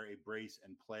expected to wear a brace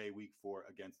and play week 4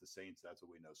 against the Saints. That's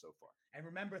what we know so far. And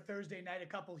remember Thursday night a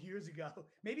couple years ago,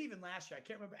 maybe even last year, I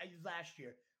can't remember, last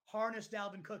year, harnessed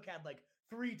Dalvin Cook had like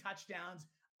 3 touchdowns.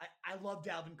 I love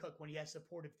Dalvin Cook when he has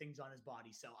supportive things on his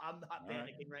body, so I'm not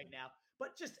panicking right now. But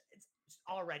it's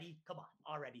already, come on,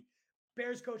 already.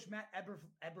 Bears coach Matt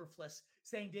Eberflus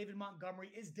saying David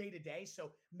Montgomery is day-to-day, so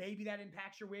maybe that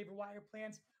impacts your waiver wire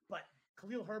plans. But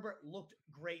Khalil Herbert looked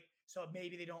great, so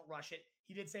maybe they don't rush it.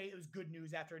 He did say it was good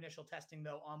news after initial testing,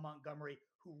 though, on Montgomery,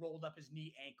 who rolled up his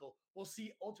knee ankle. We'll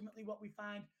see ultimately what we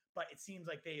find, but it seems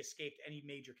like they escaped any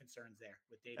major concerns there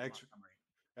with David Montgomery.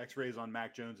 X-rays on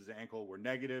Mac Jones's ankle were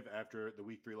negative after the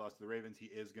Week 3 loss to the Ravens. He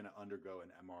is going to undergo an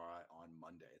MRI on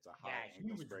Monday. It's a high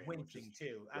ankle sprain. He was wincing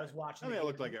too. I was watching. I mean, it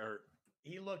looked like it hurt.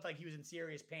 He looked like he was in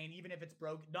serious pain, even if it's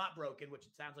not broken, which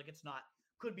it sounds like it's not.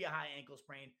 Could be a high ankle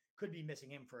sprain. Could be missing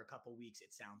him for a couple weeks,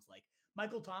 it sounds like.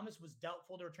 Michael Thomas was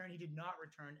doubtful to return. He did not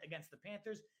return against the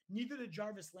Panthers. Neither did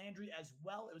Jarvis Landry as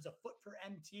well. It was a foot for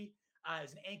MT. It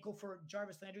was an ankle for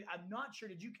Jarvis Landry. I'm not sure.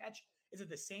 Did you catch? Is it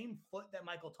the same foot that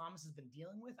Michael Thomas has been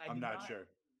dealing with? I'm not sure.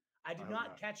 I did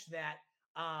not catch that.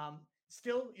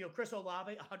 Still, Chris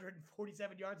Olave,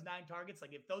 147 yards, 9 targets.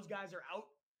 Like if those guys are out,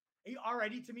 he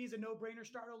already to me is a no-brainer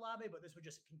start Olave, but this would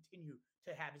just continue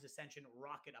to have his ascension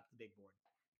rocket up the big board.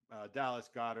 Dallas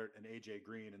Goedert and AJ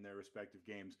Green in their respective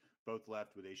games both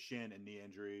left with a shin and knee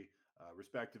injury,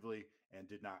 respectively, and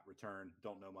did not return.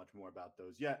 Don't know much more about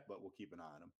those yet, but we'll keep an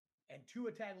eye on them. And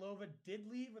Tua Tagovailoa did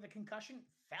leave with a concussion,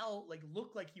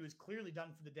 looked like he was clearly done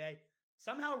for the day.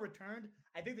 Somehow returned.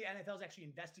 I think the NFL is actually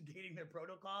investigating their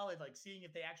protocol and seeing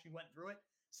if they actually went through it.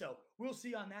 So we'll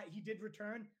see on that. He did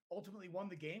return, ultimately won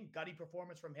the game. Gutty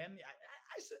performance from him.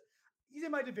 He's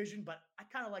in my division, but I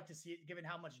kind of like to see it given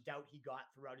how much doubt he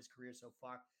got throughout his career so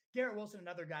far. Garrett Wilson,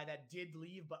 another guy that did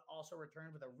leave, but also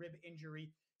returned with a rib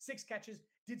injury. 6 catches,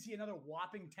 did see another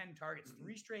whopping 10 targets,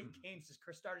 3 straight games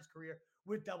to start his career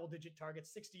with double-digit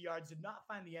targets, 60 yards, did not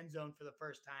find the end zone for the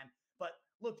first time, but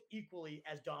looked equally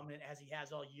as dominant as he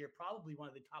has all year. Probably one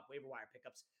of the top waiver wire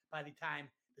pickups by the time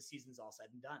the season's all said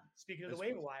and done. Speaking of the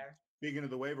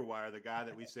waiver wire, the guy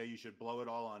that we say you should blow it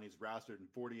all on, he's rostered in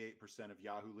 48% of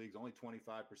Yahoo leagues, only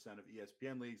 25% of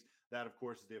ESPN leagues. That, of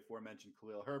course, is the aforementioned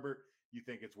Khalil Herbert. You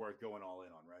think it's worth going all in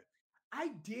on, right?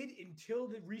 I did until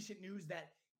the recent news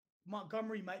that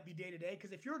Montgomery might be day-to-day,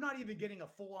 because if you're not even getting a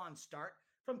full-on start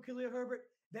from Khalil Herbert,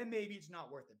 then maybe it's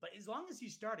not worth it. But as long as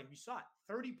he's starting, we saw it,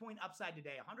 30-point upside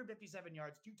today, 157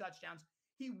 yards, 2 touchdowns.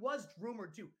 He was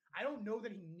rumored to. I don't know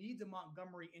that he needs a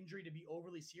Montgomery injury to be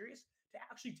overly serious to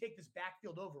actually take this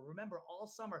backfield over. Remember, all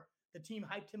summer, the team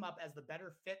hyped him up as the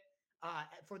better fit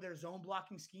for their zone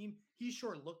blocking scheme. He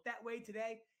sure looked that way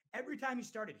today. Every time he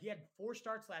started, he had 4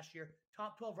 starts last year,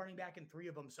 top 12 running back in 3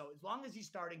 of them. So as long as he's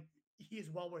starting, he is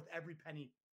well worth every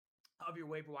penny of your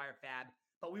waiver wire fab.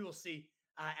 But we will see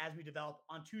as we develop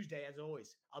on Tuesday. As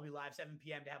always, I'll be live 7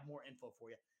 p.m. to have more info for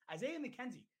you. Isaiah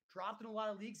McKenzie dropped in a lot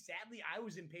of leagues. Sadly, I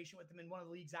was impatient with him in one of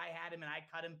the leagues I had him, and I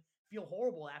cut him. Feel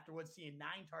horrible afterwards, seeing 9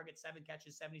 targets, 7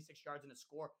 catches, 76 yards, and a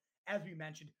score. As we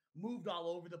mentioned, moved all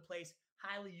over the place,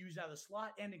 highly used out of the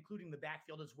slot and including the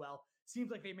backfield as well.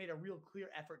 Seems like they made a real clear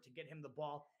effort to get him the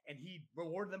ball, and he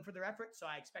rewarded them for their effort. So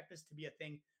I expect this to be a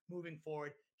thing moving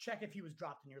forward. Check if he was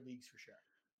dropped in your leagues for sure.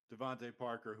 Devontae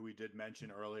Parker, who we did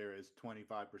mention earlier, is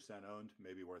 25% owned,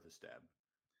 maybe worth a stab.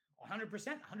 100%,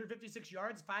 156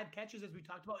 yards, 5 catches, as we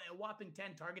talked about, and a whopping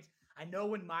 10 targets. I know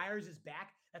when Myers is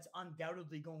back, that's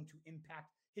undoubtedly going to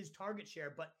impact his target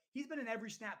share, but he's been an every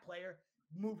snap player,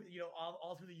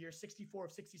 all through the year, 64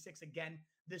 of 66 again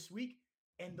this week.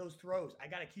 And those throws, I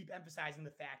got to keep emphasizing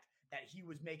the fact that he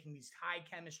was making these high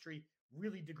chemistry,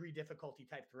 really degree difficulty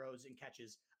type throws and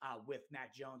catches with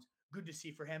Mac Jones. Good to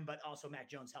see for him, but also Mac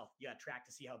Jones' health. You got to track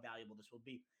to see how valuable this will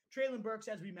be. Treylon Burks,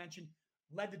 as we mentioned,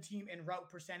 led the team in route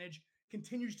percentage,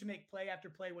 continues to make play after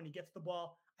play when he gets the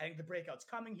ball. I think the breakout's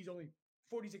coming. He's only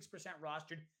 46%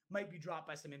 rostered, might be dropped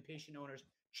by some impatient owners.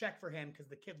 Check for him because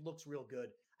the kid looks real good.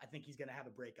 I think he's going to have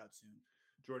a breakout soon.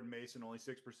 Jordan Mason, only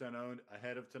 6% owned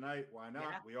ahead of tonight. Why not?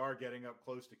 Yeah. We are getting up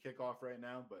close to kickoff right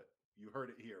now, but you heard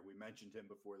it here. We mentioned him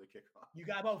before the kickoff. You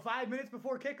got about 5 minutes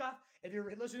before kickoff. If you're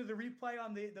listening to the replay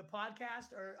on the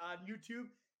podcast or on YouTube,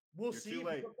 we'll see if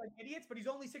we look like idiots, but he's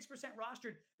only 6%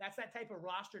 rostered. That's that type of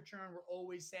roster churn we're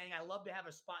always saying. I love to have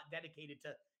a spot dedicated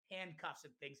to handcuffs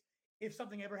and things. If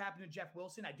something ever happened to Jeff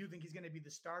Wilson, I do think he's going to be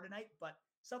the star tonight, but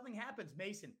something happens.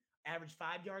 Mason averaged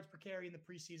 5 yards per carry in the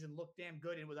preseason, looked damn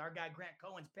good, and was our guy Grant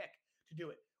Cohen's pick to do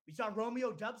it. We saw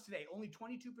Romeo Doubs today, only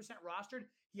 22% rostered.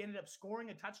 He ended up scoring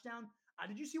a touchdown.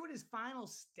 Did you see what his final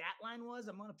stat line was?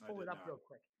 I'm going to pull it up real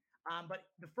quick. But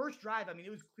the first drive, it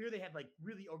was clear they had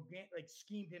really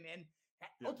schemed him in.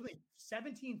 Yeah. Ultimately,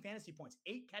 17 fantasy points,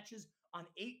 8 catches on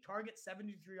 8 targets,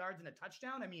 73 yards, and a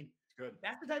touchdown. Good.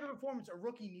 That's the type of performance a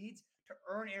rookie needs to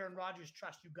earn Aaron Rodgers'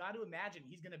 trust. You got to imagine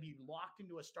he's going to be locked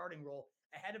into a starting role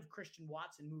ahead of Christian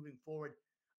Watson moving forward.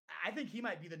 I think he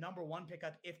might be the number 1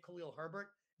 pickup if Khalil Herbert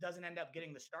doesn't end up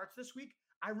getting the starts this week.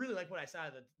 I really like what I saw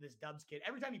of this Doubs kid.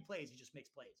 Every time he plays, he just makes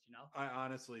plays, I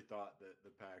honestly thought that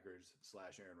the Packers /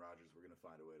 Aaron Rodgers were going to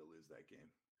find a way to lose that game.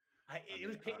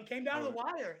 It came down to the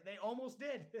wire. They almost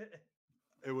did.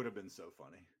 It would have been so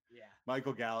funny. Yeah.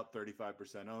 Michael Gallup,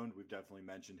 35% owned. We've definitely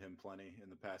mentioned him plenty in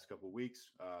the past couple of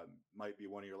weeks. Might be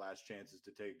one of your last chances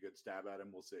to take a good stab at him.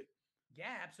 We'll see.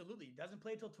 Yeah, absolutely. He doesn't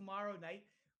play till tomorrow night.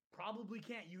 Probably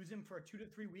can't use him for 2 to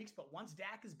 3 weeks, but once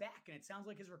Dak is back, and it sounds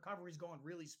like his recovery is going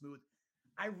really smooth,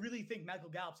 I really think Michael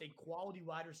Gallup's a quality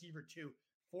wide receiver too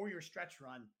for your stretch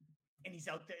run. And he's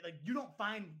out there. Like, you don't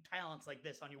find talents like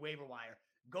this on your waiver wire.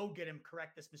 Go get him,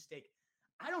 correct this mistake.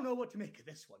 I don't know what to make of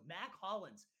this one. Mac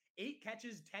Hollins, 8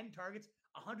 catches, 10 targets,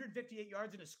 158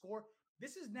 yards and a score.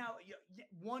 This is now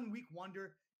 1 week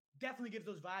wonder. Definitely gives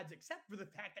those vibes, except for the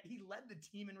fact that he led the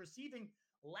team in receiving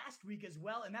last week as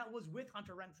well. And that was with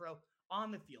Hunter Renfrow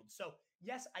on the field. So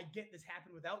yes, I get this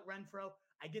happened without Renfrow.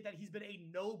 I get that he's been a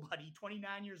nobody,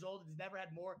 29 years old. He's never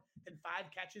had more than 5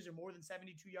 catches or more than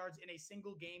 72 yards in a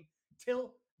single game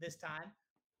till this time.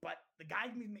 But the guy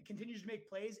continues to make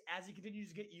plays as he continues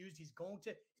to get used. He's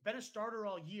been a starter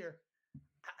all year.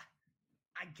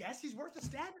 I guess he's worth a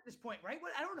stab at this point, right?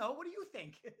 I don't know. What do you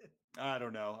think? I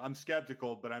don't know. I'm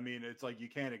skeptical, but I mean, it's like you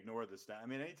can't ignore the stat. I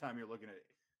mean, anytime you're looking at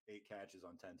 8 catches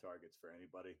on 10 targets for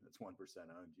anybody, that's 1%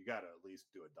 owned. You got to at least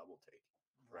do a double take.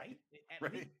 Right?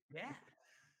 Right? Yeah.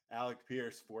 Alec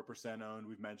Pierce, 4% owned.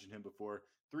 We've mentioned him before.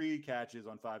 3 catches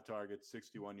on 5 targets,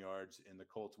 61 yards in the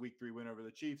Colts Week 3 win over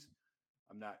the Chiefs.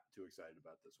 I'm not too excited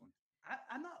about this one.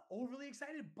 I'm not overly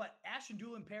excited, but Ashton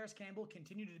Dulin and Paris Campbell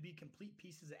continue to be complete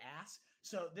pieces of ass.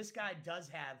 So this guy does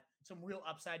have some real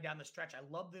upside down the stretch. I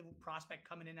love the prospect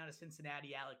coming in out of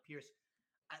Cincinnati, Alec Pierce.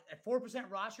 At 4%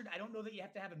 rostered, I don't know that you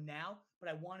have to have him now, but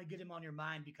I want to get him on your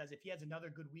mind because if he has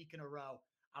another good week in a row,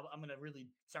 I'm going to really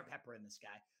start peppering this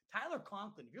guy. Tyler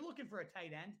Conklin, if you're looking for a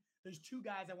tight end, there's 2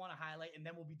 guys I want to highlight, and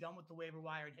then we'll be done with the waiver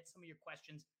wire and hit some of your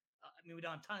questions. We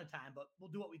don't have a ton of time, but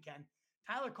we'll do what we can.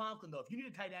 Tyler Conklin, though, if you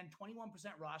need a tight end, 21%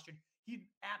 rostered, he'd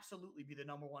absolutely be the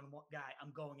number 1 guy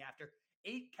I'm going after.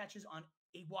 8 catches on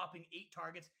a whopping 8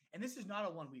 targets, and this is not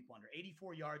a 1-week wonder.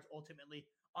 84 yards ultimately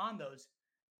on those.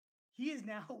 He is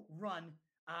now run.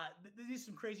 These are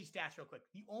some crazy stats real quick.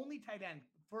 The only tight end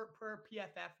per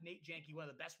PFF, Nate Janke, one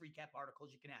of the best recap articles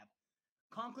you can have.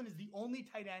 Conklin is the only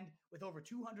tight end with over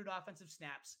 200 offensive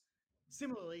snaps.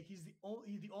 Similarly, he's the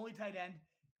only tight end,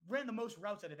 ran the most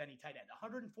routes out of any tight end,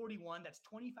 141. That's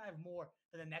 25 more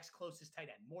than the next closest tight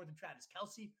end, more than Travis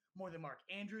Kelce, more than Mark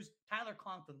Andrews. Tyler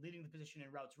Conklin leading the position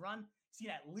in routes run, seen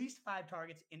at least 5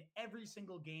 targets in every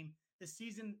single game this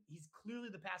season. He's clearly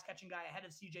the pass catching guy ahead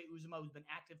of CJ Uzomah, who's been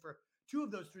active for 2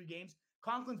 of those 3 games.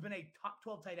 Conklin's been a top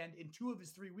 12 tight end in 2 of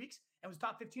his 3 weeks and was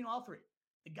top 15 all 3.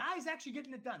 The guy's actually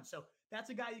getting it done. So that's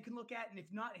a guy you can look at. And if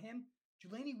not him,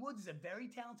 Jelani Woods is a very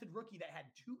talented rookie that had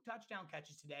 2 touchdown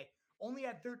catches today, only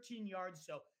had 13 yards.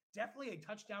 So definitely a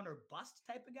touchdown or bust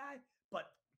type of guy.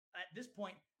 But at this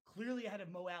point, clearly ahead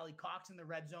of Mo Alley Cox in the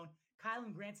red zone.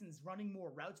 Kylan Granson's running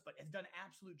more routes, but has done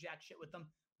absolute jack shit with them.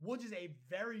 Woods is a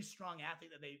very strong athlete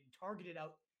that they targeted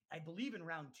out, I believe, in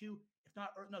round 2, if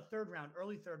not, third round,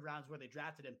 early third rounds where they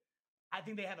drafted him. I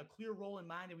think they have a clear role in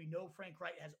mind, and we know Frank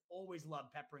Wright has always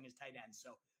loved peppering his tight ends.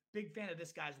 So big fan of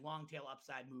this guy's long tail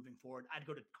upside moving forward. I'd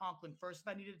go to Conklin first if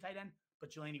I needed a tight end,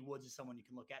 but Jelani Woods is someone you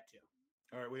can look at too.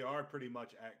 All right, we are pretty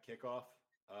much at kickoff.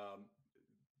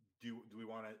 Do we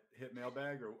want to hit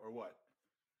mailbag or what?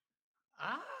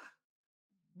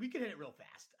 We can hit it real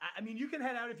fast. I mean, you can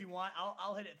head out if you want.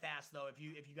 I'll hit it fast though if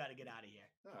you got to get out of here.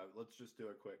 Let's just do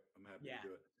it quick. I'm happy to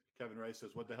do it. Kevin Rice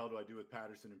says, "What the hell do I do with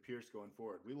Patterson and Pierce going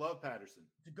forward?" We love Patterson.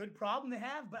 It's a good problem to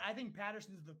have, but I think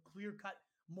Patterson's the clear-cut,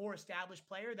 more established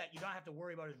player that you don't have to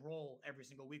worry about his role every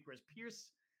single week. Whereas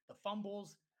Pierce, the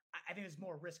fumbles, I think there's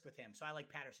more risk with him. So I like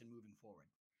Patterson moving forward.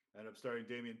 And I'm starting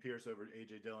Dameon Pierce over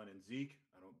AJ Dillon and Zeke.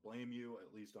 I don't blame you,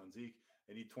 at least on Zeke.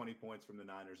 I need 20 points from the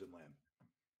Niners and Lamb.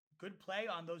 Good play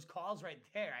on those calls right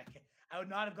there. I would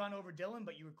not have gone over Dillon,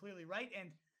 but you were clearly right. And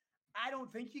I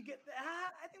don't think you get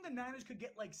I think the Niners could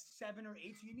get like 7 or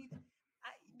 8. So you need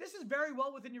this is very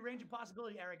well within your range of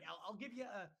possibility, Eric. I'll give you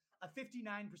a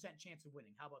 59% chance of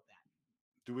winning. How about that?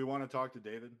 Do we want to talk to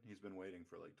David? He's been waiting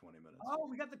for like 20 minutes. Oh,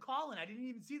 we got the call in. I didn't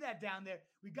even see that down there.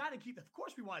 We got to keep. Of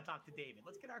course, we want to talk to David.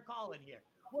 Let's get our call in here.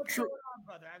 What's going on,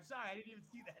 brother? I'm sorry, I didn't even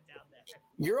see that down there.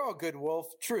 You're all good, Wolf.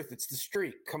 Truth, it's the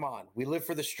streak. Come on, we live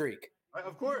for the streak.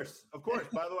 Of course.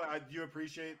 By the way, I do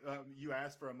appreciate you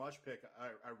asked for a mush pick.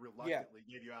 I reluctantly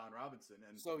gave you Allen Robinson,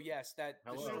 and so yes, that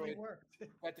destroyed,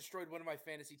 destroyed one of my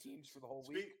fantasy teams for the whole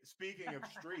week. Speaking of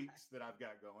streaks that I've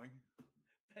got going,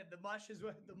 the mush is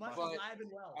alive and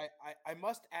well. I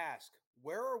must ask,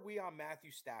 where are we on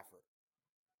Matthew Stafford?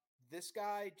 This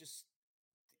guy just,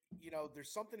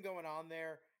 there's something going on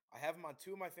there. I have him on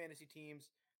 2 of my fantasy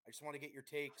teams. I just want to get your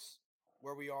takes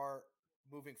where we are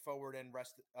moving forward and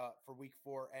rest for week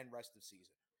 4 and rest of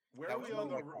season. Where are we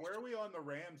on the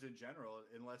Rams in general,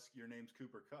 unless your name's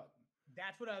Cooper Kupp?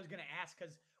 That's what I was going to ask,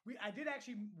 because I did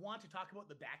actually want to talk about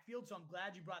the backfield, so I'm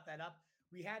glad you brought that up.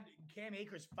 We had Cam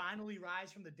Akers finally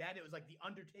rise from the dead. It was like the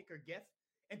Undertaker gif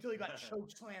until he got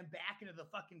choke slammed back into the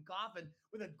fucking coffin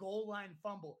with a goal line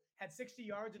fumble. Had 60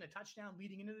 yards and a touchdown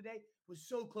leading into the day. Was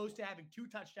so close to having 2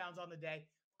 touchdowns on the day.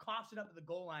 Coughs it up to the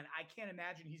goal line. I can't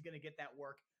imagine he's going to get that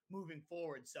work moving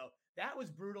forward. So that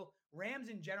was brutal. Rams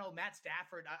in general, Matt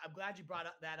Stafford, I'm glad you brought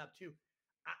that up too.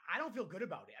 I don't feel good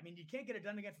about it. I mean, you can't get it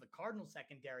done against the Cardinals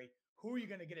secondary. Who are you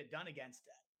going to get it done against?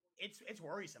 It's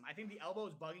worrisome. I think the elbow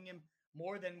is bugging him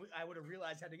more than I would have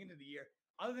realized heading into the year.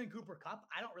 Other than Cooper Kupp,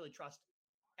 I don't really trust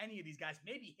any of these guys.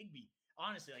 Maybe Higbee,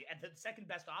 honestly, like at the second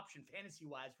best option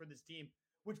fantasy-wise for this team,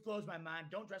 which blows my mind.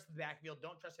 Don't trust the backfield.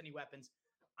 Don't trust any weapons.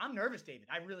 I'm nervous, David.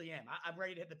 I really am. I'm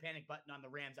ready to hit the panic button on the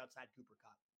Rams outside Cooper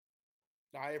Kupp.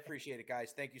 I appreciate it,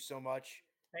 guys. Thank you so much.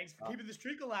 Thanks for keeping the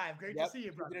streak alive. Great to see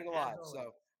you, brother. Keeping it alive.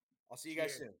 So I'll see you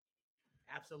guys soon.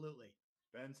 Absolutely.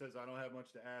 Ben says, I don't have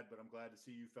much to add, but I'm glad to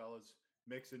see you fellas.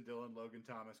 Mixon, Dylan, Logan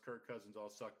Thomas, Kirk Cousins all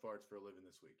suck farts for a living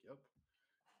this week. Yep.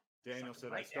 Daniel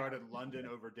said, I started London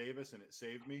over Davis and it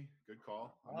saved me. Good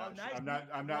call.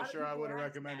 I'm not sure I would have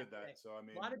recommended that. So, I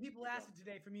mean, a lot of people asked it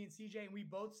today for me and CJ, and we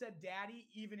both said daddy,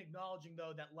 even acknowledging,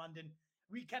 though, that London,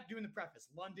 we kept doing the preface.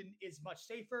 London is much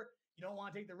safer. You don't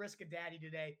want to take the risk of daddy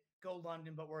today. Go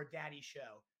London, but we're a daddy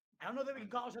show. I don't know that we can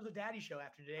call ourselves a daddy show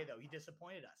after today, though. He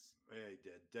disappointed us. Yeah, he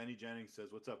did. Denny Jennings says,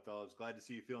 what's up, fellas? Glad to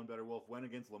see you feeling better. Wolf went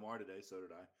against Lamar today. So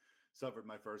did I. Suffered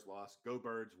my first loss. Go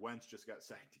Birds. Wentz just got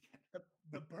sacked again.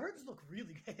 The Birds look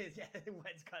really good. Yeah,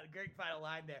 Wentz got a great final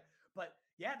line there. But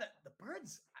yeah, the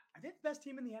Birds, are they the best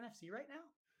team in the NFC right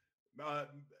now?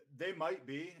 They might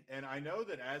be. And I know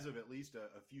that as of at least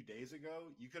a few days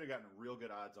ago, you could have gotten real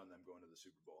good odds on them going to the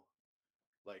Super Bowl.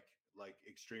 Like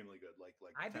extremely good. Like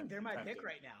I think they're my pick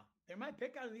right now. They're my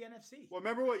pick out of the NFC. Well,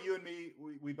 remember what you and me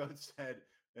we both said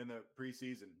in the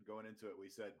preseason going into it. We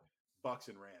said Bucks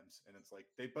and Rams, and it's like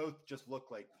they both just look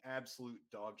like absolute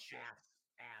dog shit.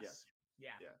 Ass. Yeah.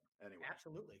 Anyway,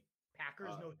 absolutely.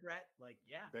 Packers no threat. Like,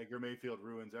 yeah. Baker Mayfield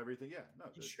ruins everything. Yeah, no,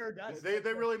 he sure does. They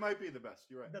really might be the best.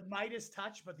 You're right. The Midas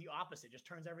touch, but the opposite just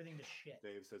turns everything to shit.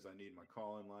 Dave says, "I need my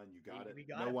call-in line." You got it. We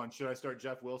got it. One. Should I start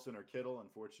Jeff Wilson or Kittle?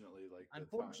 Unfortunately,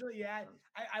 yeah.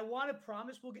 I want to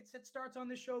promise we'll get set starts on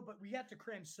this show, but we have to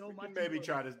cram so much. Maybe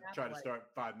try to start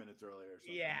 5 minutes earlier. Or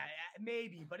something. Yeah,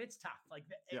 maybe, but it's tough. Like,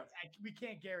 we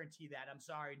can't guarantee that. I'm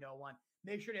sorry, no one.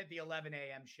 Make sure to hit the 11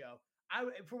 a.m. show.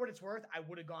 For what it's worth, I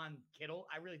would have gone Kittle.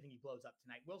 I really think he blows up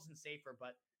tonight. Wilson's safer,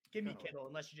 but give me Kittle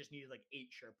unless you just needed like 8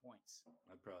 sure points.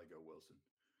 I'd probably go Wilson.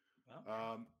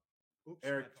 Well,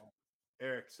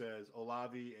 Eric says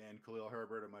Olave and Khalil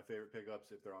Herbert are my favorite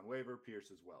pickups if they're on waiver.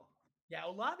 Pierce as well. Yeah,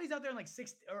 Olave's out there in like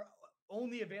 6 or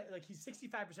only available. Like he's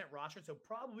 65% rostered, so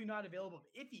probably not available.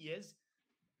 If he is,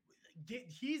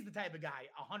 he's the type of guy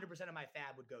 100% of my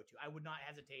fab would go to. I would not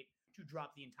hesitate to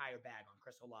drop the entire bag on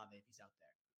Chris Olave if he's out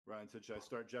there. Ryan said, should I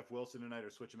start Jeff Wilson tonight or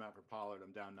switch him out for Pollard?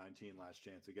 I'm down 19 last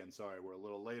chance. Again, sorry, we're a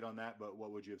little late on that, but what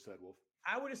would you have said, Wolf?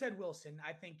 I would have said Wilson.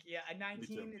 I think, a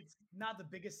 19, it's not the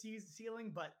biggest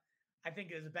ceiling, but I think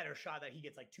there's a better shot that he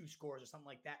gets like 2 scores or something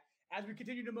like that. As we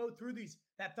continue to mow through these,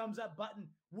 that thumbs up button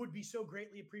would be so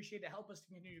greatly appreciated to help us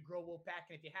to continue to grow Wolfpack.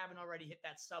 And if you haven't already, hit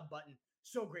that sub button.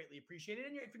 So greatly appreciated.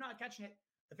 And if you're not catching it,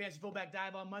 the Fantasy Fullback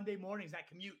Dive on Monday mornings, that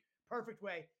commute, perfect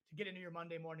way to get into your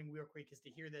Monday morning work week is to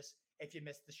hear this if you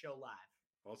missed the show live.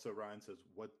 Also, Ryan says,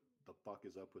 what the fuck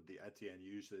is up with the Etienne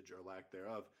usage or lack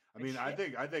thereof? I mean, I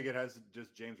think it has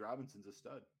just James Robinson's a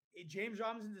stud. James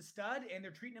Robinson's a stud, and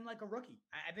they're treating him like a rookie.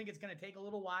 I think it's going to take a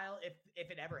little while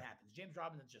if it ever happens. James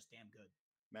Robinson's just damn good.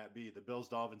 Matt B, the Bills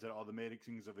Dolphins had all the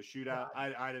makings of a shootout.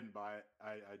 I didn't buy it.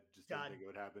 I just didn't think it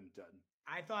would happen. Done.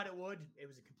 I thought it would. It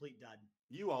was a complete dud.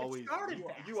 You always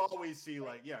see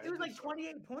it was like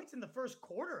 28 points in the first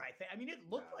quarter. I think. I mean, it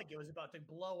looked like it was about to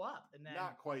blow up, and then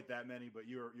not quite that many, but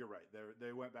you're right.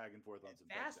 They went back and forth on some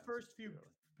fast first few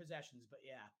possessions, but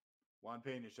yeah. Juan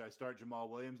Pena, should I start Jamal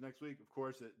Williams next week? Of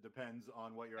course, it depends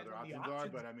on what your other options are,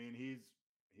 but I mean, he's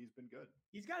been good.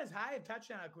 He's got as high a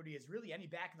touchdown equity as really any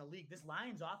back in the league. This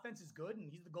Lions offense is good, and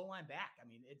he's the goal line back. I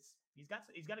mean, he's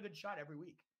got a good shot every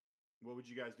week. What would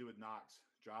you guys do with Knox?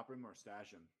 Drop him or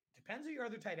stash him? Depends who your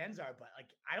other tight ends are, but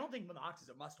like I don't think Knox is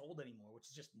a must hold anymore, which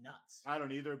is just nuts. I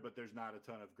don't either, but there's not a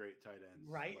ton of great tight ends.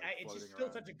 Right. It's just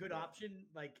still such a good option,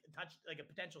 like a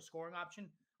potential scoring option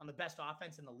on the best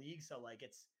offense in the league. So like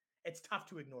it's tough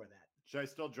to ignore that. Should I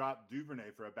still drop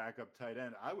Duvernay for a backup tight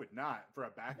end? I would not. For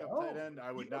a backup tight end,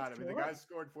 I would not. I mean, the guy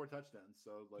scored 4 touchdowns,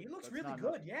 so like he looks really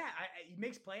good. Yeah, he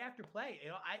makes play after play.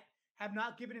 have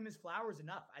not given him his flowers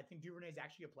enough. I think Duvernay is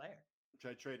actually a player. Should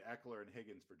I trade Eckler and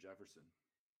Higgins for Jefferson?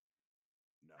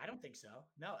 No. I don't think so.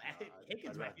 No,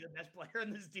 Higgins might be the best player in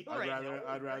this deal now.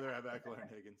 I'd rather have Eckler and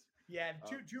Higgins. Yeah,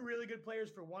 two really good players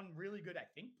for one really good, I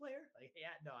think, player.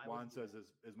 Juan says,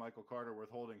 is Michael Carter worth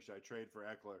holding? Should I trade for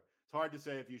Eckler? It's hard to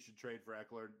say if you should trade for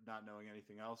Eckler, not knowing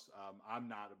anything else. I'm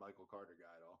not a Michael Carter guy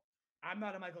at all. I'm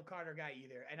not a Michael Carter guy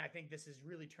either, and I think this is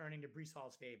really turning to Breece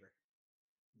Hall's favor.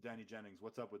 Danny Jennings,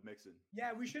 what's up with Mixon?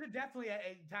 Yeah, we should have definitely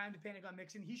time to panic on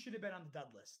Mixon. He should have been on the dud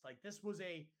list. Like, this was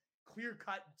a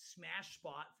clear-cut smash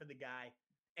spot for the guy,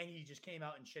 and he just came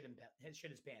out and shit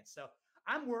his pants. So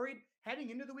I'm worried.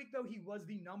 Heading into the week, though, he was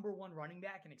the number one running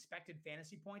back in expected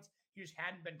fantasy points. He just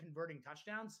hadn't been converting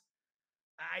touchdowns.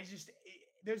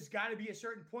 There's got to be a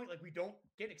certain point. Like, we don't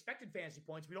get expected fantasy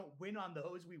points. We don't win on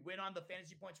those. We win on the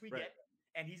fantasy points we get.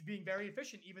 And he's being very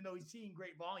efficient, even though he's seeing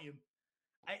great volume.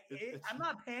 I'm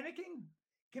not panicking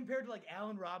compared to like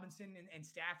Allen Robinson and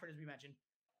Stafford, as we mentioned.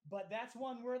 But that's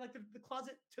one where like the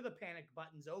closet to the panic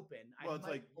button's open. Well, it's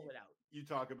like pull it out. You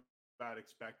talk about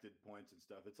expected points and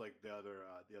stuff. It's like the other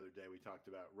day we talked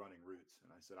about running routes,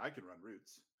 and I said I can run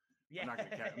routes. Yeah. I'm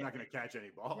not going to catch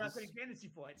any balls. You're not getting fantasy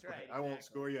points, right? I won't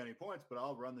score you any points, but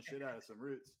I'll run the shit out of some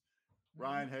routes.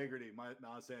 Ryan Haggerty, Miles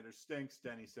Sanders stinks.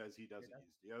 Denny says he doesn't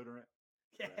use deodorant.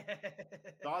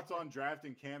 Thoughts on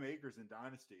drafting Cam Akers in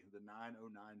Dynasty, the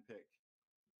 909 pick?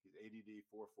 He's ADD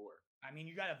 4.4. I mean,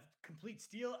 you got a complete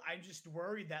steal. I'm just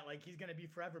worried that like he's going to be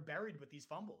forever buried with these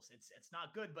fumbles. It's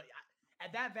not good, but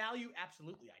at that value,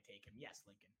 absolutely, I take him. Yes,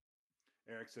 Lincoln.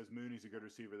 Eric says Mooney's a good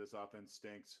receiver. This offense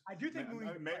stinks. I do think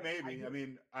Mooney.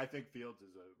 Maybe. I think Fields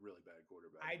is a really bad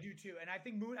quarterback. I do too, and I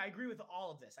think I agree with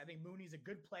all of this. I think Mooney's a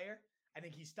good player. I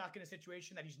think he's stuck in a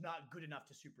situation that he's not good enough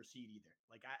to supersede either.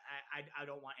 Like I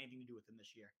don't want anything to do with him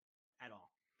this year at all.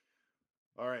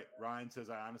 All right. Ryan says,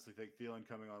 I honestly think Thielen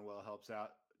coming on well helps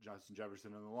out Justin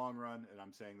Jefferson in the long run. And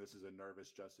I'm saying this is a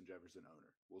nervous Justin Jefferson owner.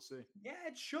 We'll see. Yeah,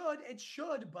 it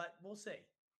should, but we'll see.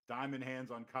 Diamond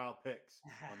hands on Kyle Pitts.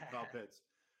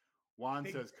 Juan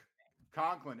says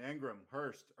Conklin, Ingram,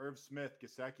 Hurst, Irv Smith,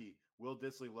 Gesicki, Will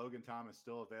Dissly, Logan Thomas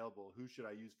still available. Who should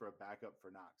I use for a backup for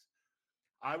Knox?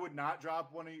 I would not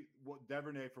drop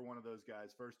Duvernay for one of those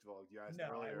guys. First of all, you asked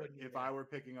earlier if I were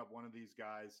picking up one of these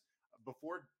guys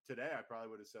before today, I probably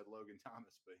would have said Logan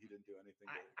Thomas, but he didn't do anything.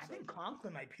 I think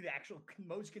Conklin might be the actual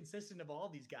most consistent of all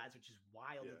these guys, which is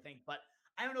wild to think. But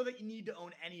I don't know that you need to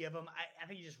own any of them. I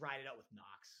think you just ride it out with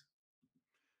Knox.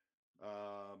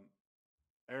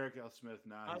 Eric L. Smith.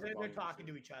 Now they're talking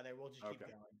to each other. We'll just keep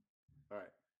going. All right.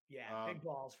 Yeah, big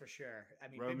balls for sure. I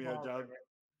mean, Romeo Dub.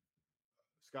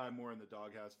 Sky Moore in the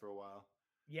doghouse for a while.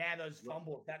 Yeah, those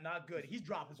fumbles. Not good. He's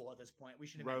droppable at this point. We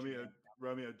should have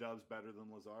Romeo Dub's better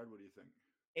than Lazard. What do you think?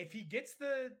 If he gets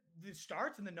the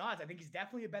starts and the nods, I think he's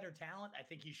definitely a better talent. I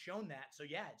think he's shown that. So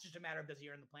yeah, it's just a matter of does he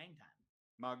earn the playing time.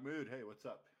 Mahmoud, hey, what's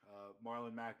up?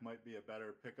 Marlon Mack might be a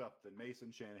better pickup than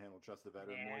Mason. Shanahan will trust the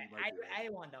veteran more. I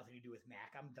want nothing to do with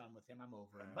Mack. I'm done with him. I'm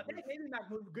over him. But maybe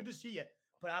Mahmoud, good to see you.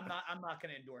 But I'm not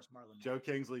going to endorse Marlon Mack. Joe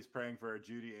Kingsley's praying for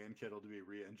Judy and Kittle to be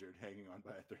re-injured, hanging on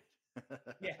by a thread.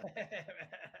 Yeah,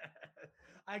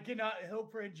 I cannot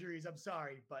hope for injuries. I'm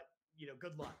sorry, but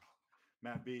good luck.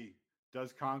 Matt B.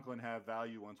 Does Conklin have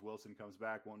value once Wilson comes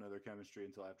back? Won't know their chemistry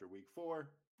until after week 4.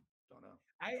 Don't know.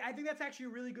 I think that's actually a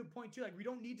really good point too. Like we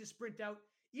don't need to sprint out.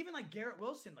 Even like Garrett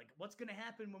Wilson. Like what's going to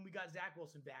happen when we got Zach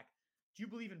Wilson back? Do you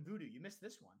believe in voodoo? You missed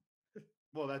this one.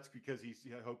 Well, that's because he's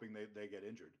hoping they get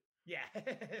injured. Yeah,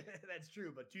 that's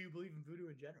true. But do you believe in voodoo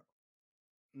in general?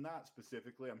 Not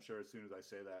specifically. I'm sure as soon as I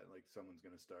say that, like someone's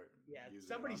going to start. Yeah,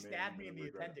 somebody stabbed me in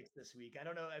the appendix this week. I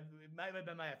don't know. It might have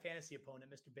been my fantasy opponent,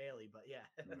 Mr. Bailey, but yeah.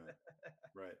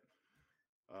 Right.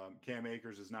 Cam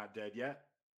Akers is not dead yet.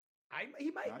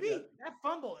 He might be. That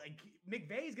fumble. Like,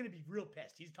 McVay is going to be real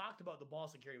pissed. He's talked about the ball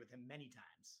security with him many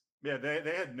times. Yeah,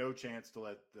 they had no chance to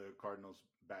let the Cardinals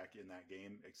back in that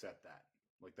game except that.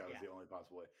 Like that was the only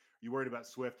possible way. You worried about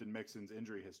Swift and Mixon's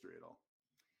injury history at all?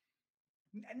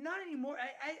 Not anymore.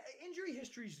 Injury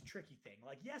history is a tricky thing.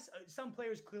 Like, yes, some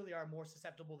players clearly are more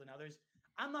susceptible than others.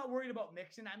 I'm not worried about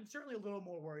Mixon. I'm certainly a little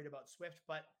more worried about Swift,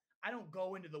 but I don't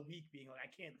go into the week being like, I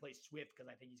can't play Swift because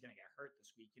I think he's going to get hurt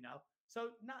this week, So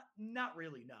not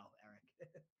really, no,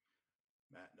 Eric.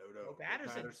 Matt Noto.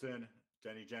 Patterson.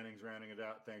 Denny Jennings rounding it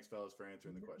out. Thanks, fellas, for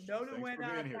answering the question. Noto went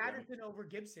Patterson over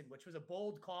Gibson, which was a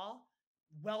bold call.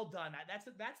 Well done. That's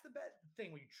the best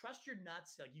thing. When you trust your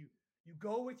nuts, like you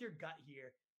go with your gut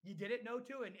here. You did it,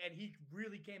 Noto, and he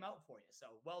really came out for you. So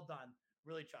well done.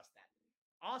 Really trust that.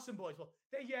 Awesome, boys. Well,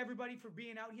 thank you, everybody, for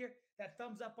being out here. That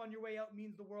thumbs up on your way out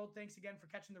means the world. Thanks again for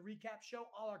catching the recap show.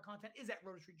 All our content is at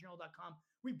rotostreetjournal.com.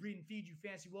 We breed and feed you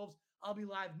fantasy wolves I'll be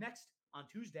live next on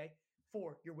Tuesday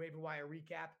for your waiver wire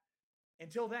recap.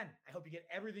 Until then, I hope you get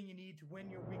everything you need to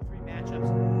win your week 3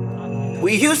 matchups.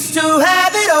 We used to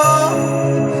have it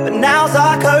all, but now's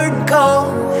our curtain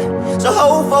call. So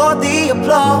hold for the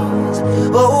applause.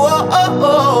 Oh, oh, oh,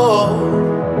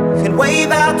 oh. And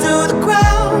wave out to the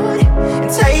crowd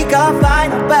and take our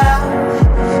final bow.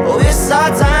 Oh, it's our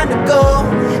time to go,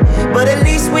 but at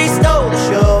least we stole the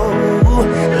show.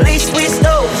 At least we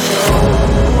stole the show.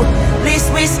 At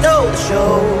least we stole the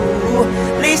show.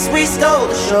 At least we stole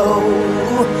the show.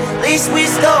 At least we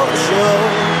stole the show.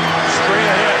 Straight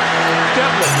ahead.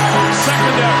 Devlin,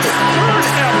 second effort, third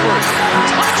effort,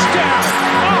 touchdown.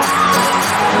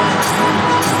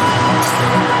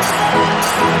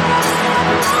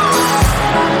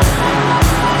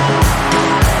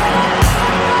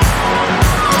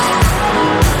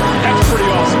 That's pretty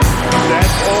awesome.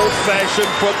 That's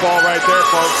old-fashioned football right there,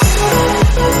 folks.